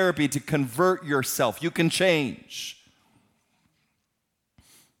therapy to convert yourself. You can change.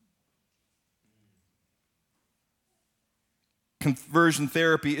 Conversion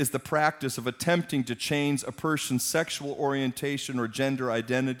therapy is the practice of attempting to change a person's sexual orientation or gender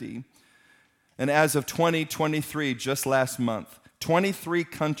identity. And as of 2023, just last month, 23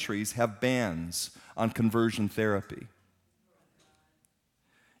 countries have bans on conversion therapy.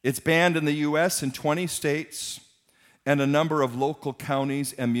 It's banned in the U.S. in 20 states and a number of local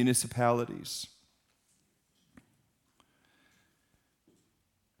counties and municipalities.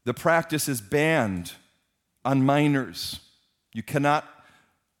 The practice is banned on minors. You cannot,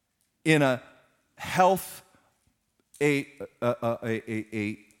 in a health, a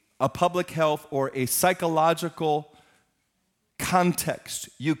public health or a psychological context,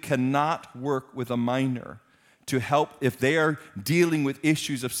 you cannot work with a minor to help if they are dealing with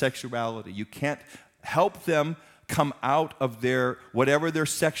issues of sexuality. You can't help them come out of whatever their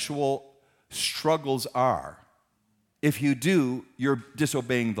sexual struggles are. If you do, you're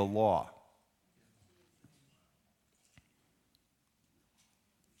disobeying the law.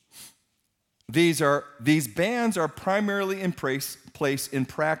 These bans are primarily in place in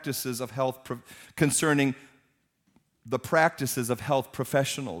practices of health concerning the practices of health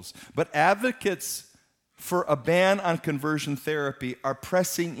professionals. But advocates for a ban on conversion therapy are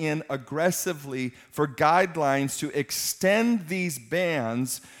pressing in aggressively for guidelines to extend these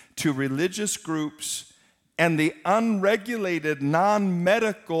bans to religious groups and the unregulated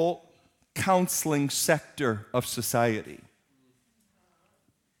non-medical counseling sector of society.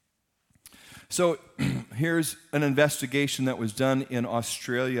 So here's an investigation that was done in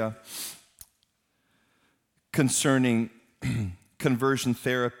Australia concerning conversion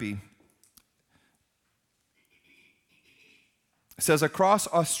therapy. It says, across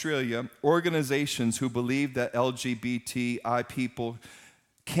Australia, organizations who believe that LGBTI people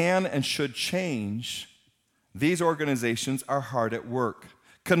can and should change, these organizations are hard at work.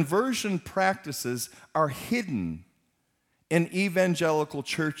 Conversion practices are hidden in evangelical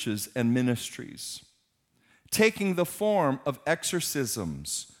churches and ministries, taking the form of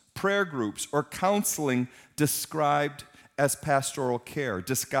exorcisms, prayer groups, or counseling disguised as pastoral care.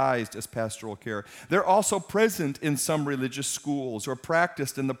 They're also present in some religious schools or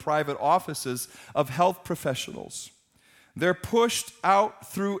practiced in the private offices of health professionals. They're pushed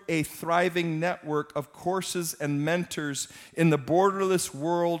out through a thriving network of courses and mentors in the borderless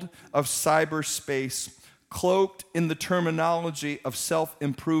world of cyberspace, cloaked in the terminology of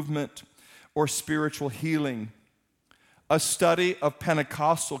self-improvement or spiritual healing. A study of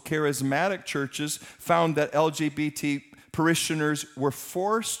Pentecostal charismatic churches found that LGBT parishioners were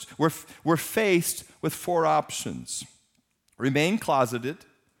faced with 4 options: remain closeted,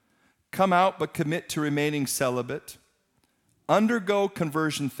 come out but commit to remaining celibate, undergo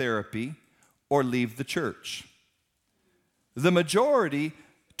conversion therapy, or leave the church. The majority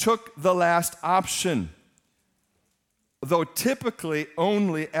took the last option. though typically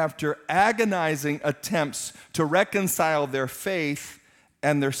only after agonizing attempts to reconcile their faith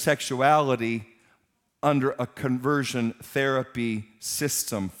and their sexuality under a conversion therapy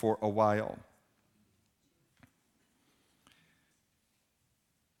system for a while.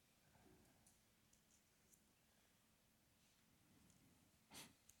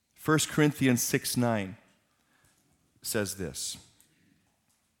 First Corinthians 6:9 says this,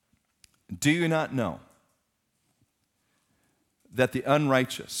 "Do you not know that the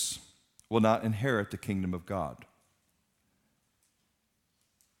unrighteous will not inherit the kingdom of God?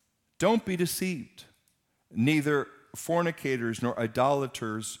 Don't be deceived. Neither fornicators, nor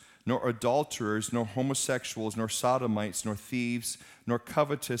idolaters, nor adulterers, nor homosexuals, nor sodomites, nor thieves, nor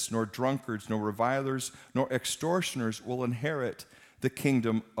covetous, nor drunkards, nor revilers, nor extortioners will inherit the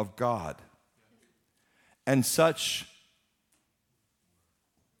kingdom of God. And such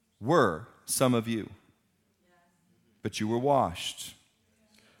were some of you. But you were washed.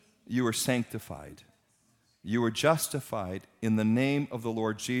 You were sanctified. You were justified in the name of the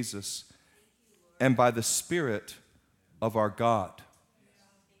Lord Jesus and by the Spirit of our God."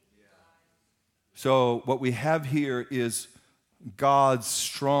 So what we have here is God's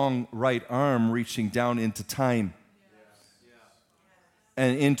strong right arm reaching down into time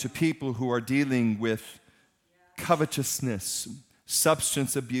and into people who are dealing with covetousness,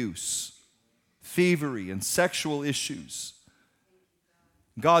 substance abuse, thievery, and sexual issues.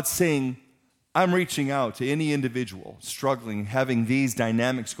 God's saying, I'm reaching out to any individual struggling, having these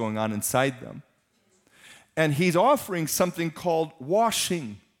dynamics going on inside them. And He's offering something called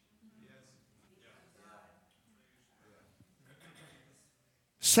washing.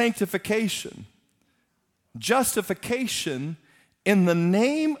 Sanctification, justification in the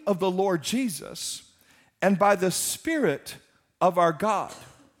name of the Lord Jesus and by the Spirit of our God.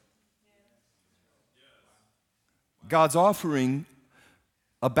 God's offering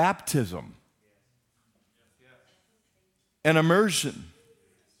a baptism, an immersion.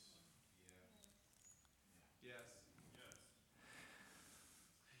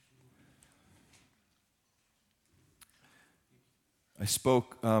 I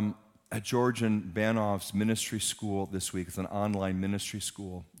spoke at George and Banoff's ministry school this week. It's an online ministry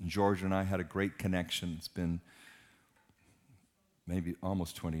school. And George and I had a great connection. It's been maybe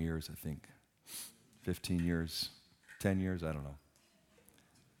almost 20 years, I think. 15 years, 10 years, I don't know.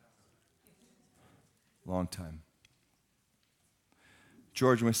 Long time.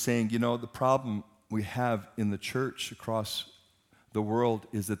 George was saying, the problem we have in the church across the world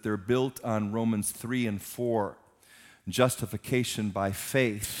is that they're built on Romans 3 and 4, justification by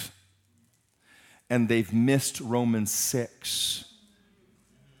faith, and they've missed Romans 6.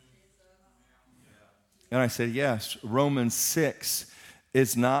 And I said, yes, Romans 6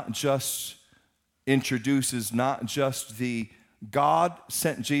 introduces not just the God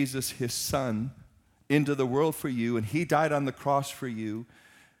sent Jesus, His Son, into the world for you, and He died on the cross for you.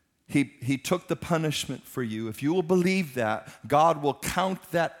 He took the punishment for you. If you will believe that, God will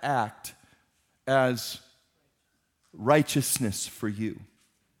count that act as righteousness for you.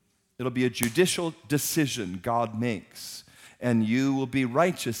 It'll be a judicial decision God makes, and you will be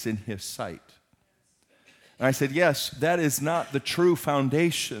righteous in His sight. And I said, yes, that is not the true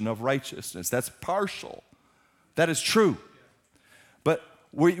foundation of righteousness. That's partial. That is true. But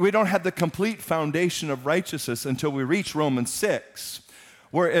we don't have the complete foundation of righteousness until we reach Romans 6,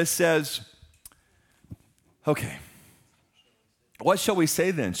 where it says, okay, what shall we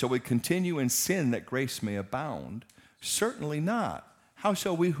say then? Shall we continue in sin that grace may abound? Certainly not. How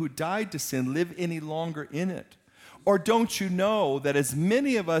shall we who died to sin live any longer in it? Or don't you know that as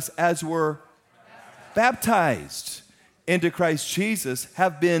many of us as were baptized into Christ Jesus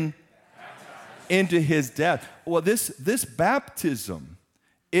have been into His death? Well, this baptism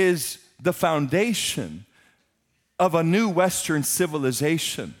is the foundation of a new Western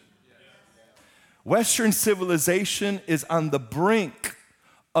civilization. Western civilization is on the brink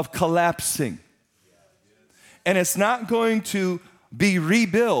of collapsing. And it's not going to be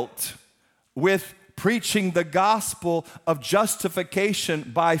rebuilt with preaching the gospel of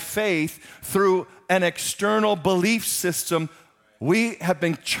justification by faith through an external belief system. We have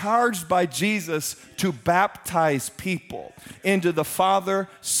been charged by Jesus to baptize people into the Father,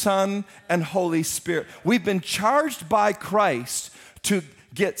 Son, and Holy Spirit. We've been charged by Christ to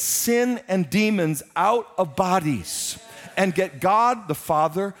get sin and demons out of bodies and get God the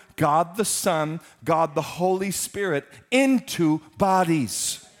Father, God the Son, God the Holy Spirit into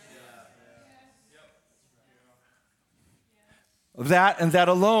bodies. That and that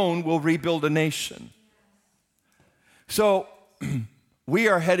alone will rebuild a nation. So we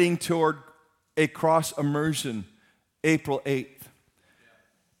are heading toward a cross immersion April 8th.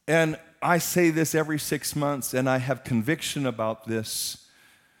 And I say this every 6 months, and I have conviction about this.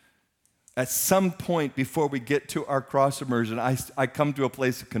 At some point before we get to our cross immersion, I come to a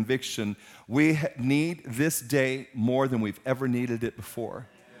place of conviction. We need this day more than we've ever needed it before.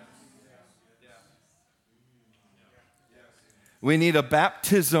 We need a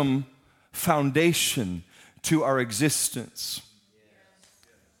baptism foundation to our existence.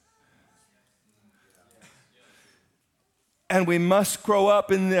 And we must grow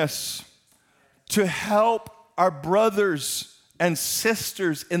up in this to help our brothers and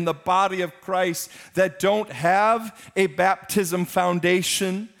sisters in the body of Christ that don't have a baptism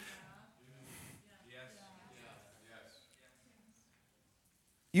foundation.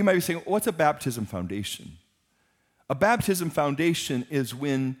 You might be saying, what's a baptism foundation? A baptism foundation is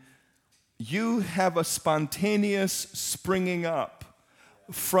when you have a spontaneous springing up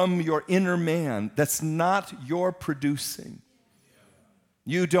from your inner man that's not your producing.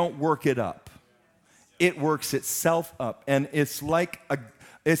 You don't work it up. It works itself up, and it's like a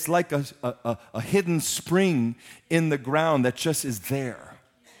hidden spring in the ground that just is there.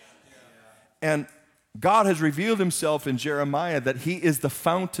 And God has revealed himself in Jeremiah that he is the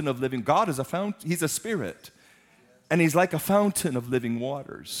fountain of living. God is a fountain. He's a spirit, and he's like a fountain of living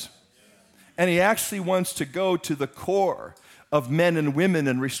waters. And he actually wants to go to the core of men and women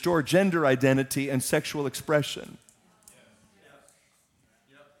and restore gender identity and sexual expression.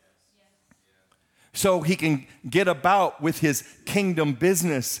 So he can get about with his kingdom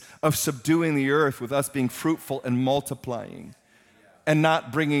business of subduing the earth with us being fruitful and multiplying and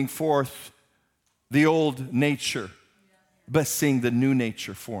not bringing forth the old nature, but seeing the new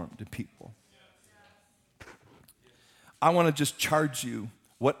nature formed in people. I want to just charge you,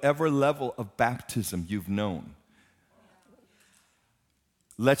 whatever level of baptism you've known,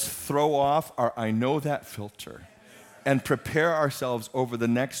 let's throw off our I know that filter and prepare ourselves over the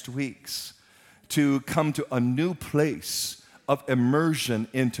next weeks to come to a new place of immersion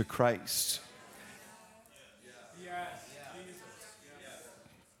into Christ.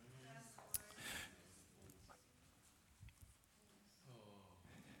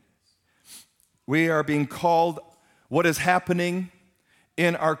 We are being called, what is happening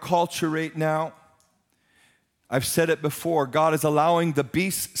in our culture right now, I've said it before, God is allowing the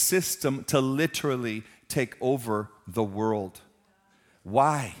beast system to literally take over the world.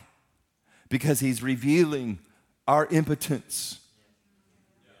 Why? Because he's revealing our impotence.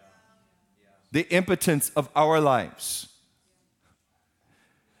 The impotence of our lives.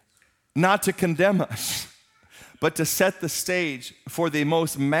 Not to condemn us, but to set the stage for the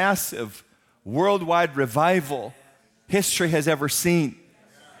most massive worldwide revival history has ever seen.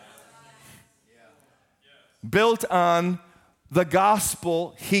 Built on the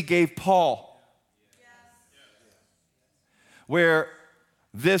gospel he gave Paul. Where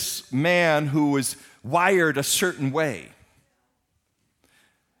this man who was wired a certain way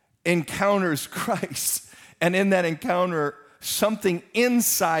encounters Christ, and in that encounter, something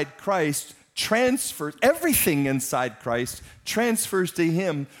inside Christ transfers, everything inside Christ transfers to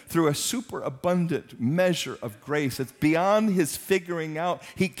him through a superabundant measure of grace. It's beyond his figuring out.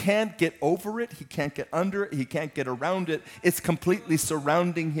 He can't get over it. He can't get under it. He can't get around it. It's completely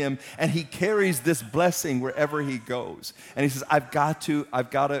surrounding him, and he carries this blessing wherever he goes. And he says, I've got to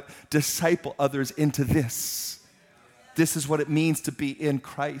disciple others into this. This is what it means to be in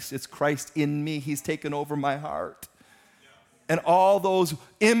Christ. It's Christ in me. He's taken over my heart. And all those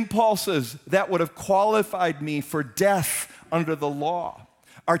impulses that would have qualified me for death under the law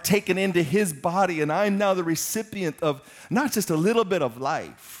are taken into his body, and I'm now the recipient of not just a little bit of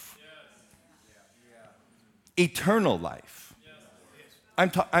life, eternal life.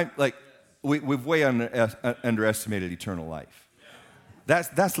 We've way underestimated eternal life.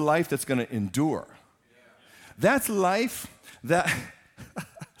 That's life that's going to endure. That's life that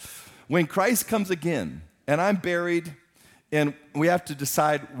when Christ comes again, and I'm buried, and we have to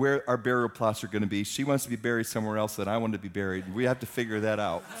decide where our burial plots are going to be. She wants to be buried somewhere else than I want to be buried. We have to figure that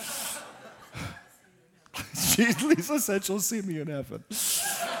out. Lisa said she'll see me in heaven.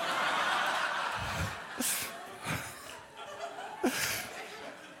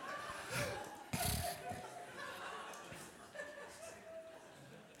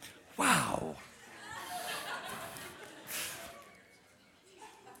 Wow.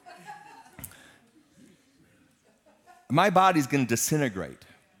 My body's going to disintegrate.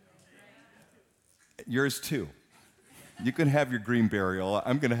 Yours too. You can have your green burial.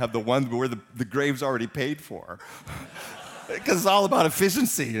 I'm going to have the one where the grave's already paid for. Because it's all about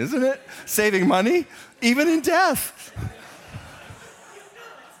efficiency, isn't it? Saving money, even in death.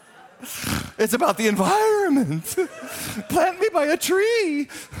 It's about the environment. Plant me by a tree.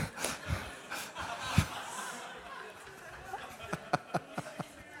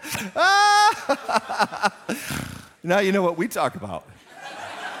 Now you know what we talk about.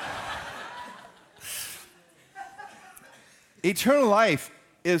 Eternal life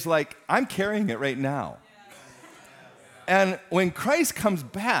is like, I'm carrying it right now. And when Christ comes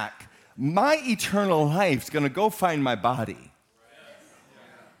back, my eternal life is going to go find my body.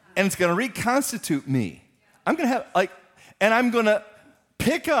 And it's going to reconstitute me. I'm going to have, and I'm going to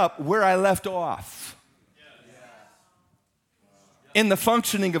pick up where I left off in the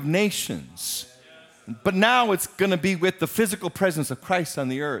functioning of nations. But now it's going to be with the physical presence of Christ on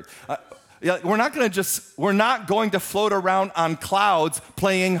the earth. We're not going to float around on clouds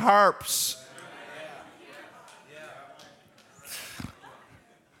playing harps.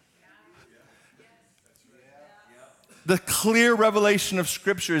 The clear revelation of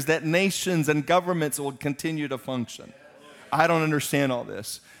Scripture is that nations and governments will continue to function. I don't understand all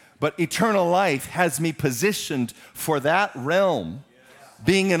this. But eternal life has me positioned for that realm,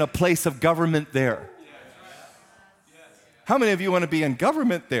 being in a place of government there. How many of you want to be in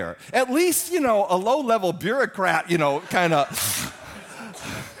government there? At least, a low-level bureaucrat, kind of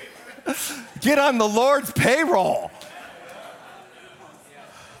get on the Lord's payroll.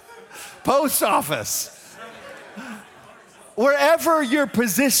 Post office. Wherever you're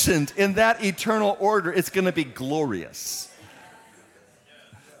positioned in that eternal order, it's going to be glorious.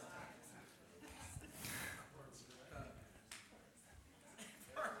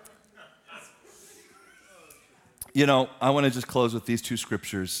 I want to just close with these two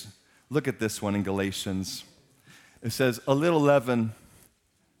scriptures. Look at this one in Galatians. It says, a little leaven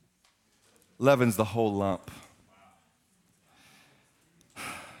leavens the whole lump.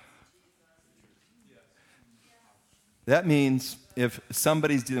 That means if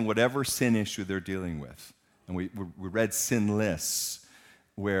somebody's dealing with whatever sin issue they're dealing with, and we read sinless,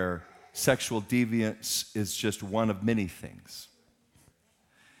 where sexual deviance is just one of many things.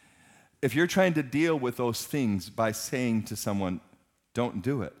 If you're trying to deal with those things by saying to someone, don't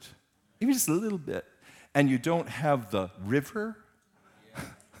do it, even just a little bit, and you don't have the river,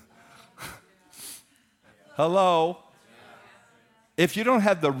 hello? If you don't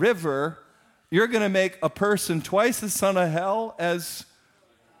have the river, you're going to make a person twice the son of hell as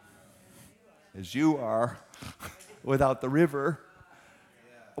you are without the river,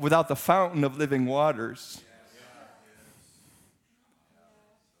 without the fountain of living waters.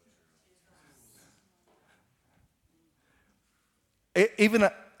 Even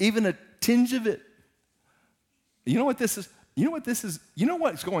a tinge of it. You know what this is? You know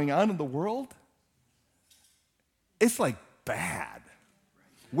what's going on in the world? It's like bad.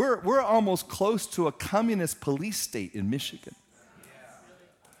 We're almost close to a communist police state in Michigan.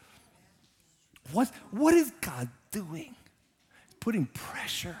 What is God doing? Putting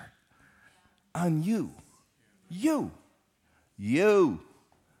pressure on you. You.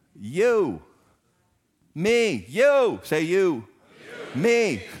 Me. You. Say you.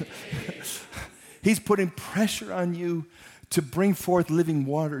 Me. He's putting pressure on you to bring forth living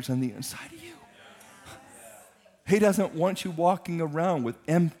waters on the inside of you. He doesn't want you walking around with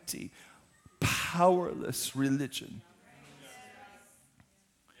empty, powerless religion.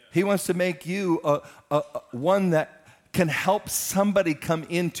 He wants to make you one that can help somebody come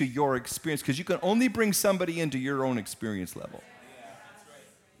into your experience, because you can only bring somebody into your own experience level.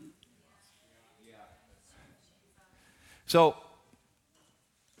 So,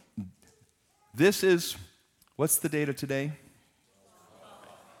 this is, what's the date of today?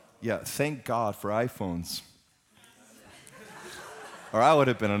 Yeah, thank God for iPhones. Or I would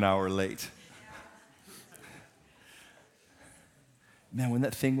have been an hour late. Man, when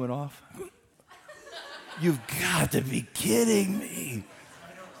that thing went off, you've got to be kidding me.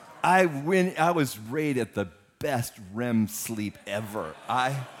 I was rated at the best REM sleep ever.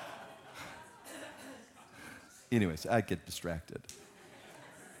 Anyways, I get distracted.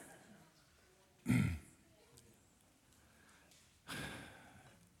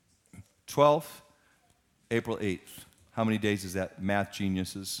 12th, April 8th. How many days is that, math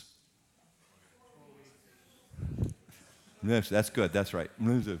geniuses? That's good, that's right.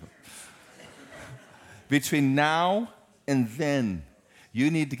 Between now and then,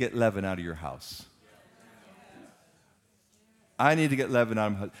 you need to get leaven out of your house. I need to get leaven out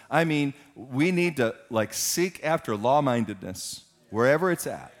of my house. I mean, we need to seek after law-mindedness wherever it's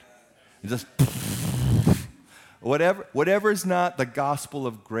at. And just whatever is not the gospel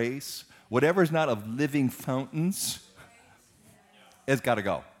of grace, whatever is not of living fountains, it's got to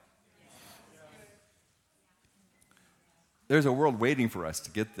go. There's a world waiting for us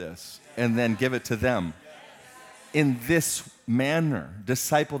to get this and then give it to them. In this manner,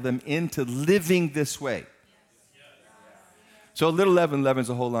 disciple them into living this way. So little leaven leavens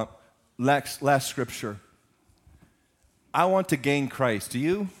a whole lump. Last scripture. I want to gain Christ. Do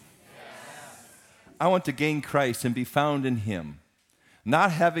you? Yes. I want to gain Christ and be found in him,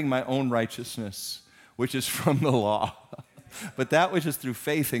 not having my own righteousness, which is from the law, but that which is through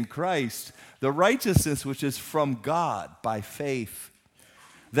faith in Christ, the righteousness which is from God by faith,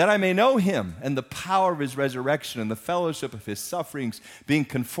 that I may know him and the power of his resurrection and the fellowship of his sufferings, being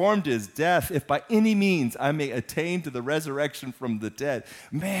conformed to his death, if by any means I may attain to the resurrection from the dead.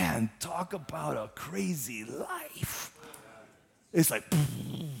 Man, talk about a crazy life. It's like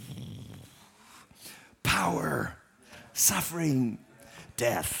power, suffering,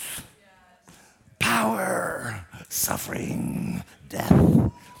 death. Power, suffering,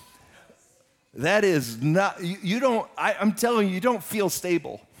 death. That is not, I'm telling you, you don't feel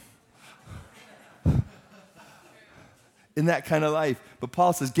stable in that kind of life. But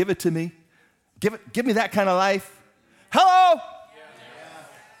Paul says, give it to me. Give me that kind of life. Hello?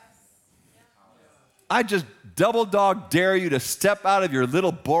 I just double dog dare you to step out of your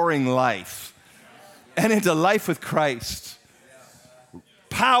little boring life and into life with Christ.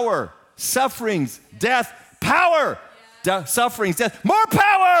 Power, sufferings, death, power. Sufferings, death, more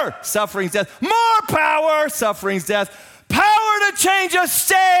power, sufferings, death, more power, sufferings, death, power to change a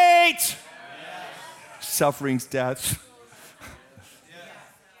state, yes. Sufferings, death.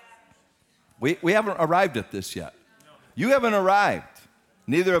 Yes. We haven't arrived at this yet. You haven't arrived,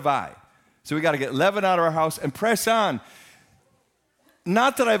 neither have I. So we got to get leaven out of our house and press on.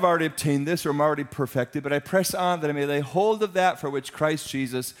 Not that I've already obtained this or I'm already perfected, but I press on that I may lay hold of that for which Christ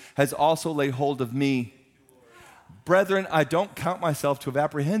Jesus has also laid hold of me. Brethren, I don't count myself to have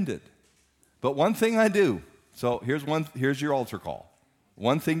apprehended, but one thing I do. So here's your altar call.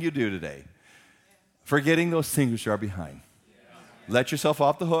 One thing you do today, forgetting those things which are behind. Let yourself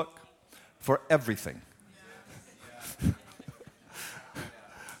off the hook for everything.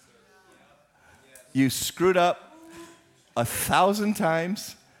 You screwed up 1,000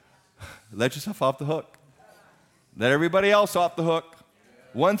 times. Let yourself off the hook. Let everybody else off the hook.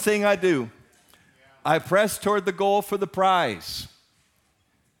 One thing I do. I press toward the goal for the prize.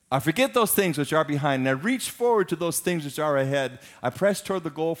 I forget those things which are behind, and I reach forward to those things which are ahead. I press toward the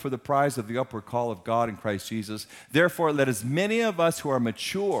goal for the prize of the upward call of God in Christ Jesus. Therefore, let as many of us who are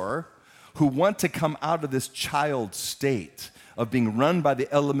mature, who want to come out of this child state of being run by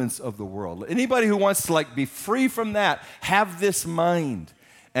the elements of the world. Anybody who wants to be free from that, have this mind.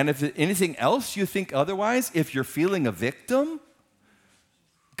 And if anything else you think otherwise, if you're feeling a victim,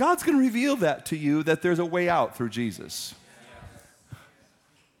 God's going to reveal that to you, that there's a way out through Jesus.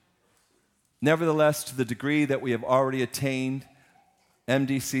 Nevertheless, to the degree that we have already attained,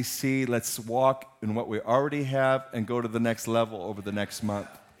 MDCC, let's walk in what we already have and go to the next level over the next month.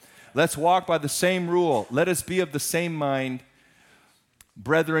 Let's walk by the same rule. Let us be of the same mind.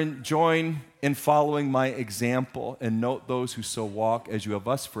 Brethren, join in following my example and note those who so walk as you have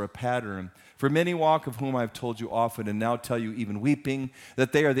us for a pattern. For many walk, of whom I have told you often, and now tell you even weeping,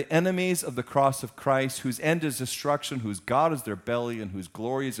 that they are the enemies of the cross of Christ, whose end is destruction, whose God is their belly, and whose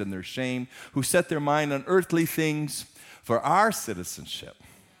glory is in their shame, who set their mind on earthly things. For our citizenship,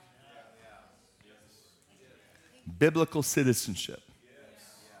 biblical citizenship,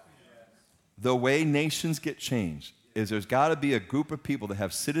 the way nations get changed is there's got to be a group of people that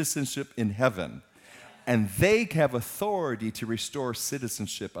have citizenship in heaven, and they have authority to restore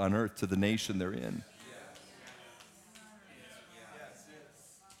citizenship on earth to the nation they're in.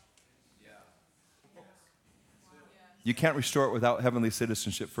 You can't restore it without heavenly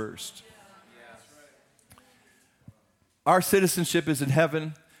citizenship first. Our citizenship is in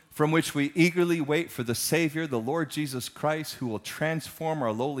heaven, from which we eagerly wait for the Savior, the Lord Jesus Christ, who will transform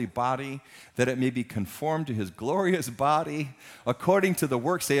our lowly body, that it may be conformed to his glorious body, according to the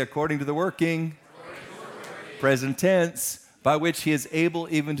work, say according to the working, present tense, by which he is able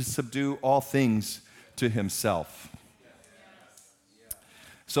even to subdue all things to himself.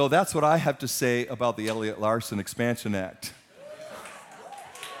 So that's what I have to say about the Elliott Larson Expansion Act.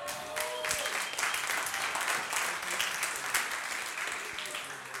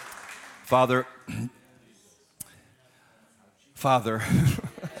 Father, Father,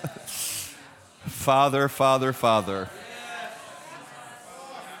 Father, Father, Father.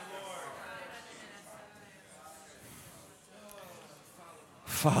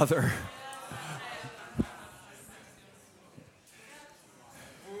 Father,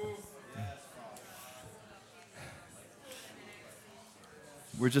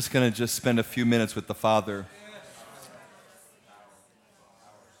 we're just going to spend a few minutes with the Father.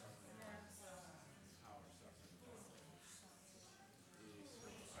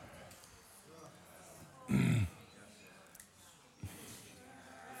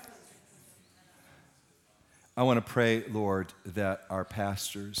 I want to pray, Lord, that our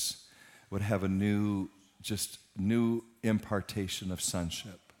pastors would have a new impartation of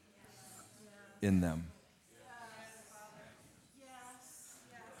sonship in them.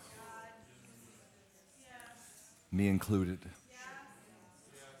 Me included.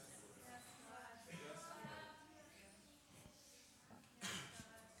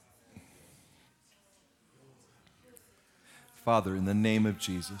 Father, in the name of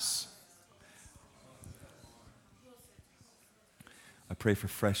Jesus, I pray for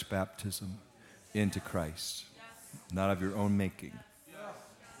fresh baptism into Christ, not of your own making.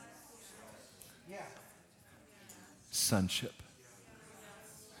 Sonship.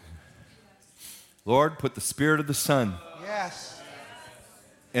 Lord, put the Spirit of the Son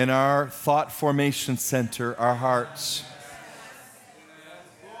in our thought formation center, our hearts.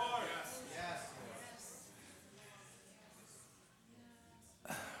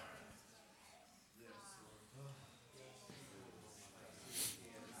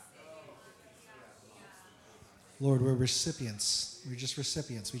 Lord, we're recipients. We're just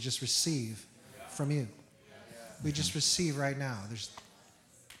recipients. We just receive from you. We just receive right now. There's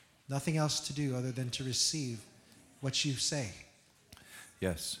nothing else to do other than to receive what you say.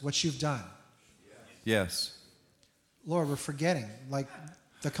 Yes. What you've done. Yes. Lord, we're forgetting, like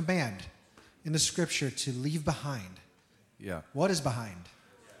the command in the scripture to leave behind. Yeah. What is behind?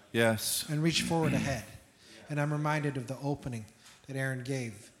 Yes. And reach forward ahead. And I'm reminded of the opening that Aaron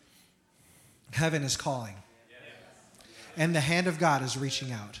gave. Heaven is calling. And the hand of God is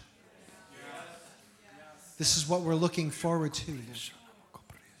reaching out. This is what we're looking forward to.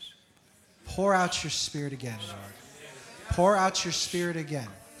 Pour out your Spirit again, Lord. Pour out your Spirit again.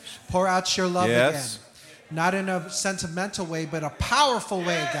 Pour out your love again. Not in a sentimental way, but a powerful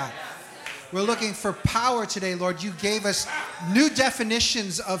way, God. We're looking for power today, Lord. You gave us new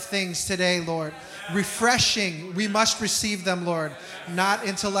definitions of things today, Lord. Refreshing. We must receive them, Lord. Not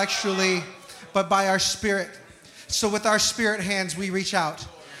intellectually, but by our spirit. So with our spirit hands, we reach out.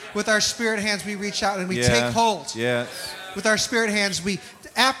 With our spirit hands, we reach out and we take hold. Yes. With our spirit hands, we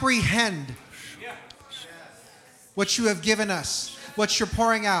apprehend what you have given us, what you're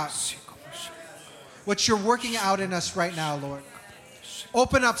pouring out, what you're working out in us right now, Lord.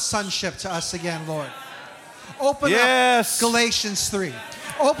 Open up sonship to us again, Lord. Open up Galatians 3.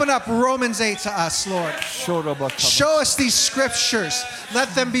 Open up Romans 8 to us, Lord. Show us these scriptures.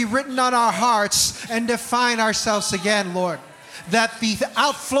 Let them be written on our hearts and define ourselves again, Lord. That the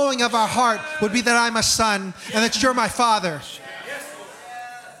outflowing of our heart would be that I'm a son and that you're my father.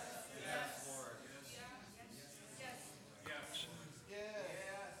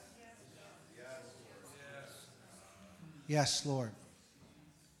 Yes, Lord.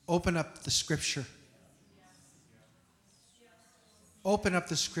 Open up the scripture. Open up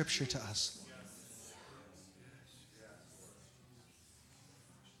the scripture to us.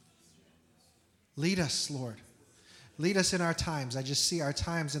 Lead us, Lord. Lead us in our times. I just see our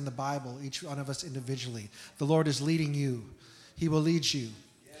times in the Bible, each one of us individually. The Lord is leading you. He will lead you.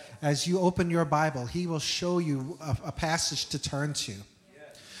 As you open your Bible, He will show you a passage to turn to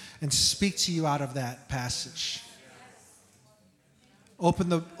and speak to you out of that passage. Open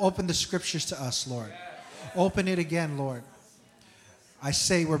the scriptures to us, Lord. Open it again, Lord. I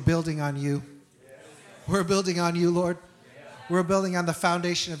say we're building on you. We're building on you, Lord. We're building on the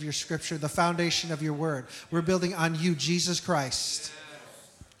foundation of your scripture, the foundation of your word. We're building on you, Jesus Christ.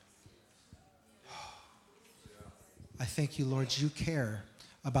 I thank you, Lord, you care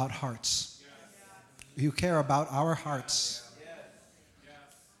about hearts. You care about our hearts.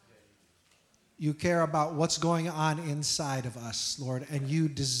 You care about what's going on inside of us, Lord, and you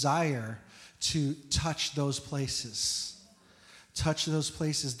desire to touch those places. Touch those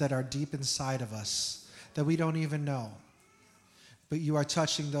places that are deep inside of us that we don't even know. But you are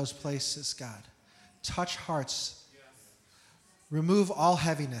touching those places, God. Touch hearts. Remove all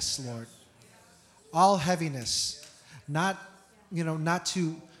heaviness, Lord. All heaviness. Not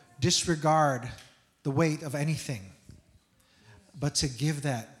to disregard the weight of anything, but to give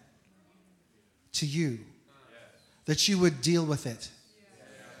that to you. That you would deal with it.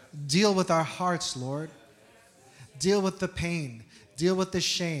 Deal with our hearts, Lord. Deal with the pain. Deal with the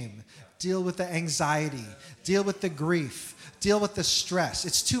shame. Deal with the anxiety. Deal with the grief. Deal with the stress.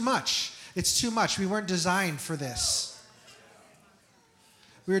 It's too much. It's too much. We weren't designed for this.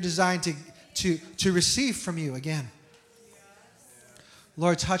 We were designed to receive from you again.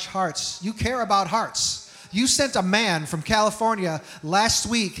 Lord, touch hearts. You care about hearts. You sent a man from California last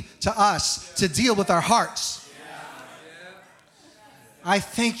week to us to deal with our hearts. I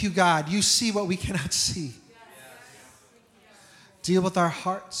thank you, God. You see what we cannot see. Deal with our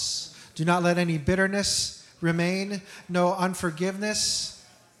hearts. Do not let any bitterness, remain, no unforgiveness,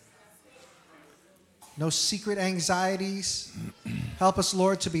 no secret anxieties. Help us,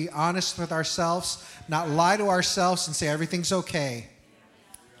 Lord, to be honest with ourselves, not lie to ourselves and say everything's okay,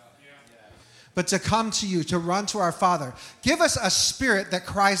 but to come to you, to run to our Father. Give us a spirit that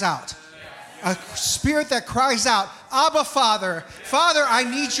cries out. A spirit that cries out, Abba, Father. Father, I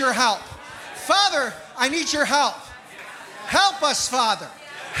need your help. Father, I need your help. Help us, Father.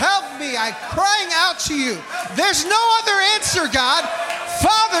 Help me. I'm crying out to you. There's no other answer, God.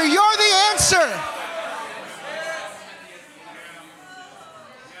 Father, you're the answer.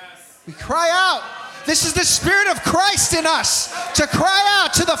 We cry out. This is the Spirit of Christ in us, to cry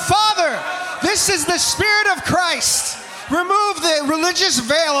out to the Father. This is the Spirit of Christ. Remove the religious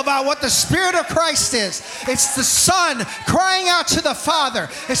veil about what the Spirit of Christ is. It's the Son crying out to the Father.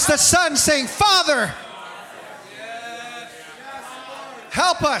 It's the Son saying, Father,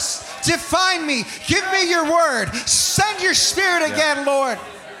 help us. Define me. Give me your word. Send your Spirit again, Lord.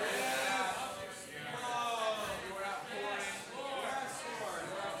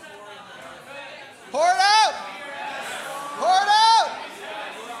 Pour it out. Pour it out.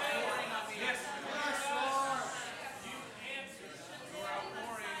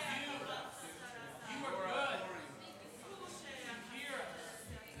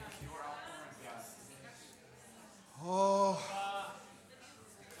 Oh.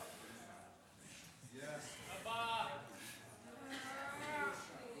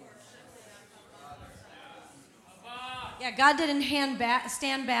 Yeah, God didn't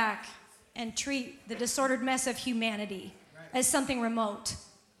stand back and treat the disordered mess of humanity as something remote.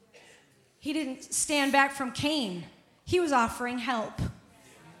 He didn't stand back from Cain. He was offering help.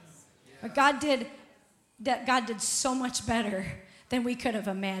 But God did so much better than we could have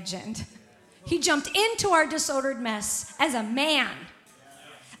imagined. He jumped into our disordered mess as a man,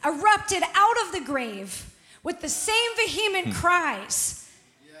 erupted out of the grave with the same vehement cries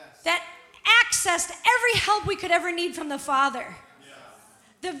that accessed every help we could ever need from the Father.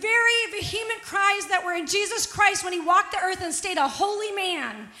 The very vehement cries that were in Jesus Christ when he walked the earth and stayed a holy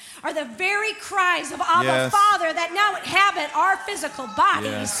man are the very cries of Abba Father that now inhabit our physical bodies.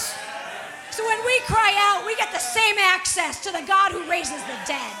 Yes. So when we cry out, we get the same access to the God who raises the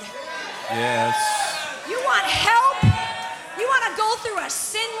dead. Yes. You want help? You want to go through a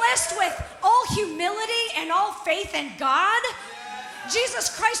sin list with all humility and all faith in God? Jesus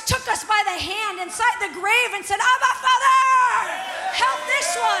Christ took us by the hand inside the grave and said, Abba, Father, help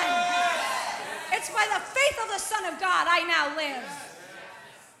this one. It's by the faith of the Son of God I now live.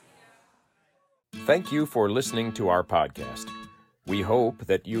 Thank you for listening to our podcast. We hope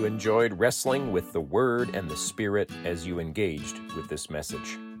that you enjoyed wrestling with the Word and the Spirit as you engaged with this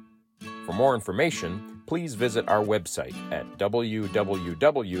message. For more information, please visit our website at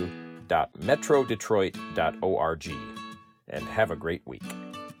www.metrodetroit.org. And have a great week.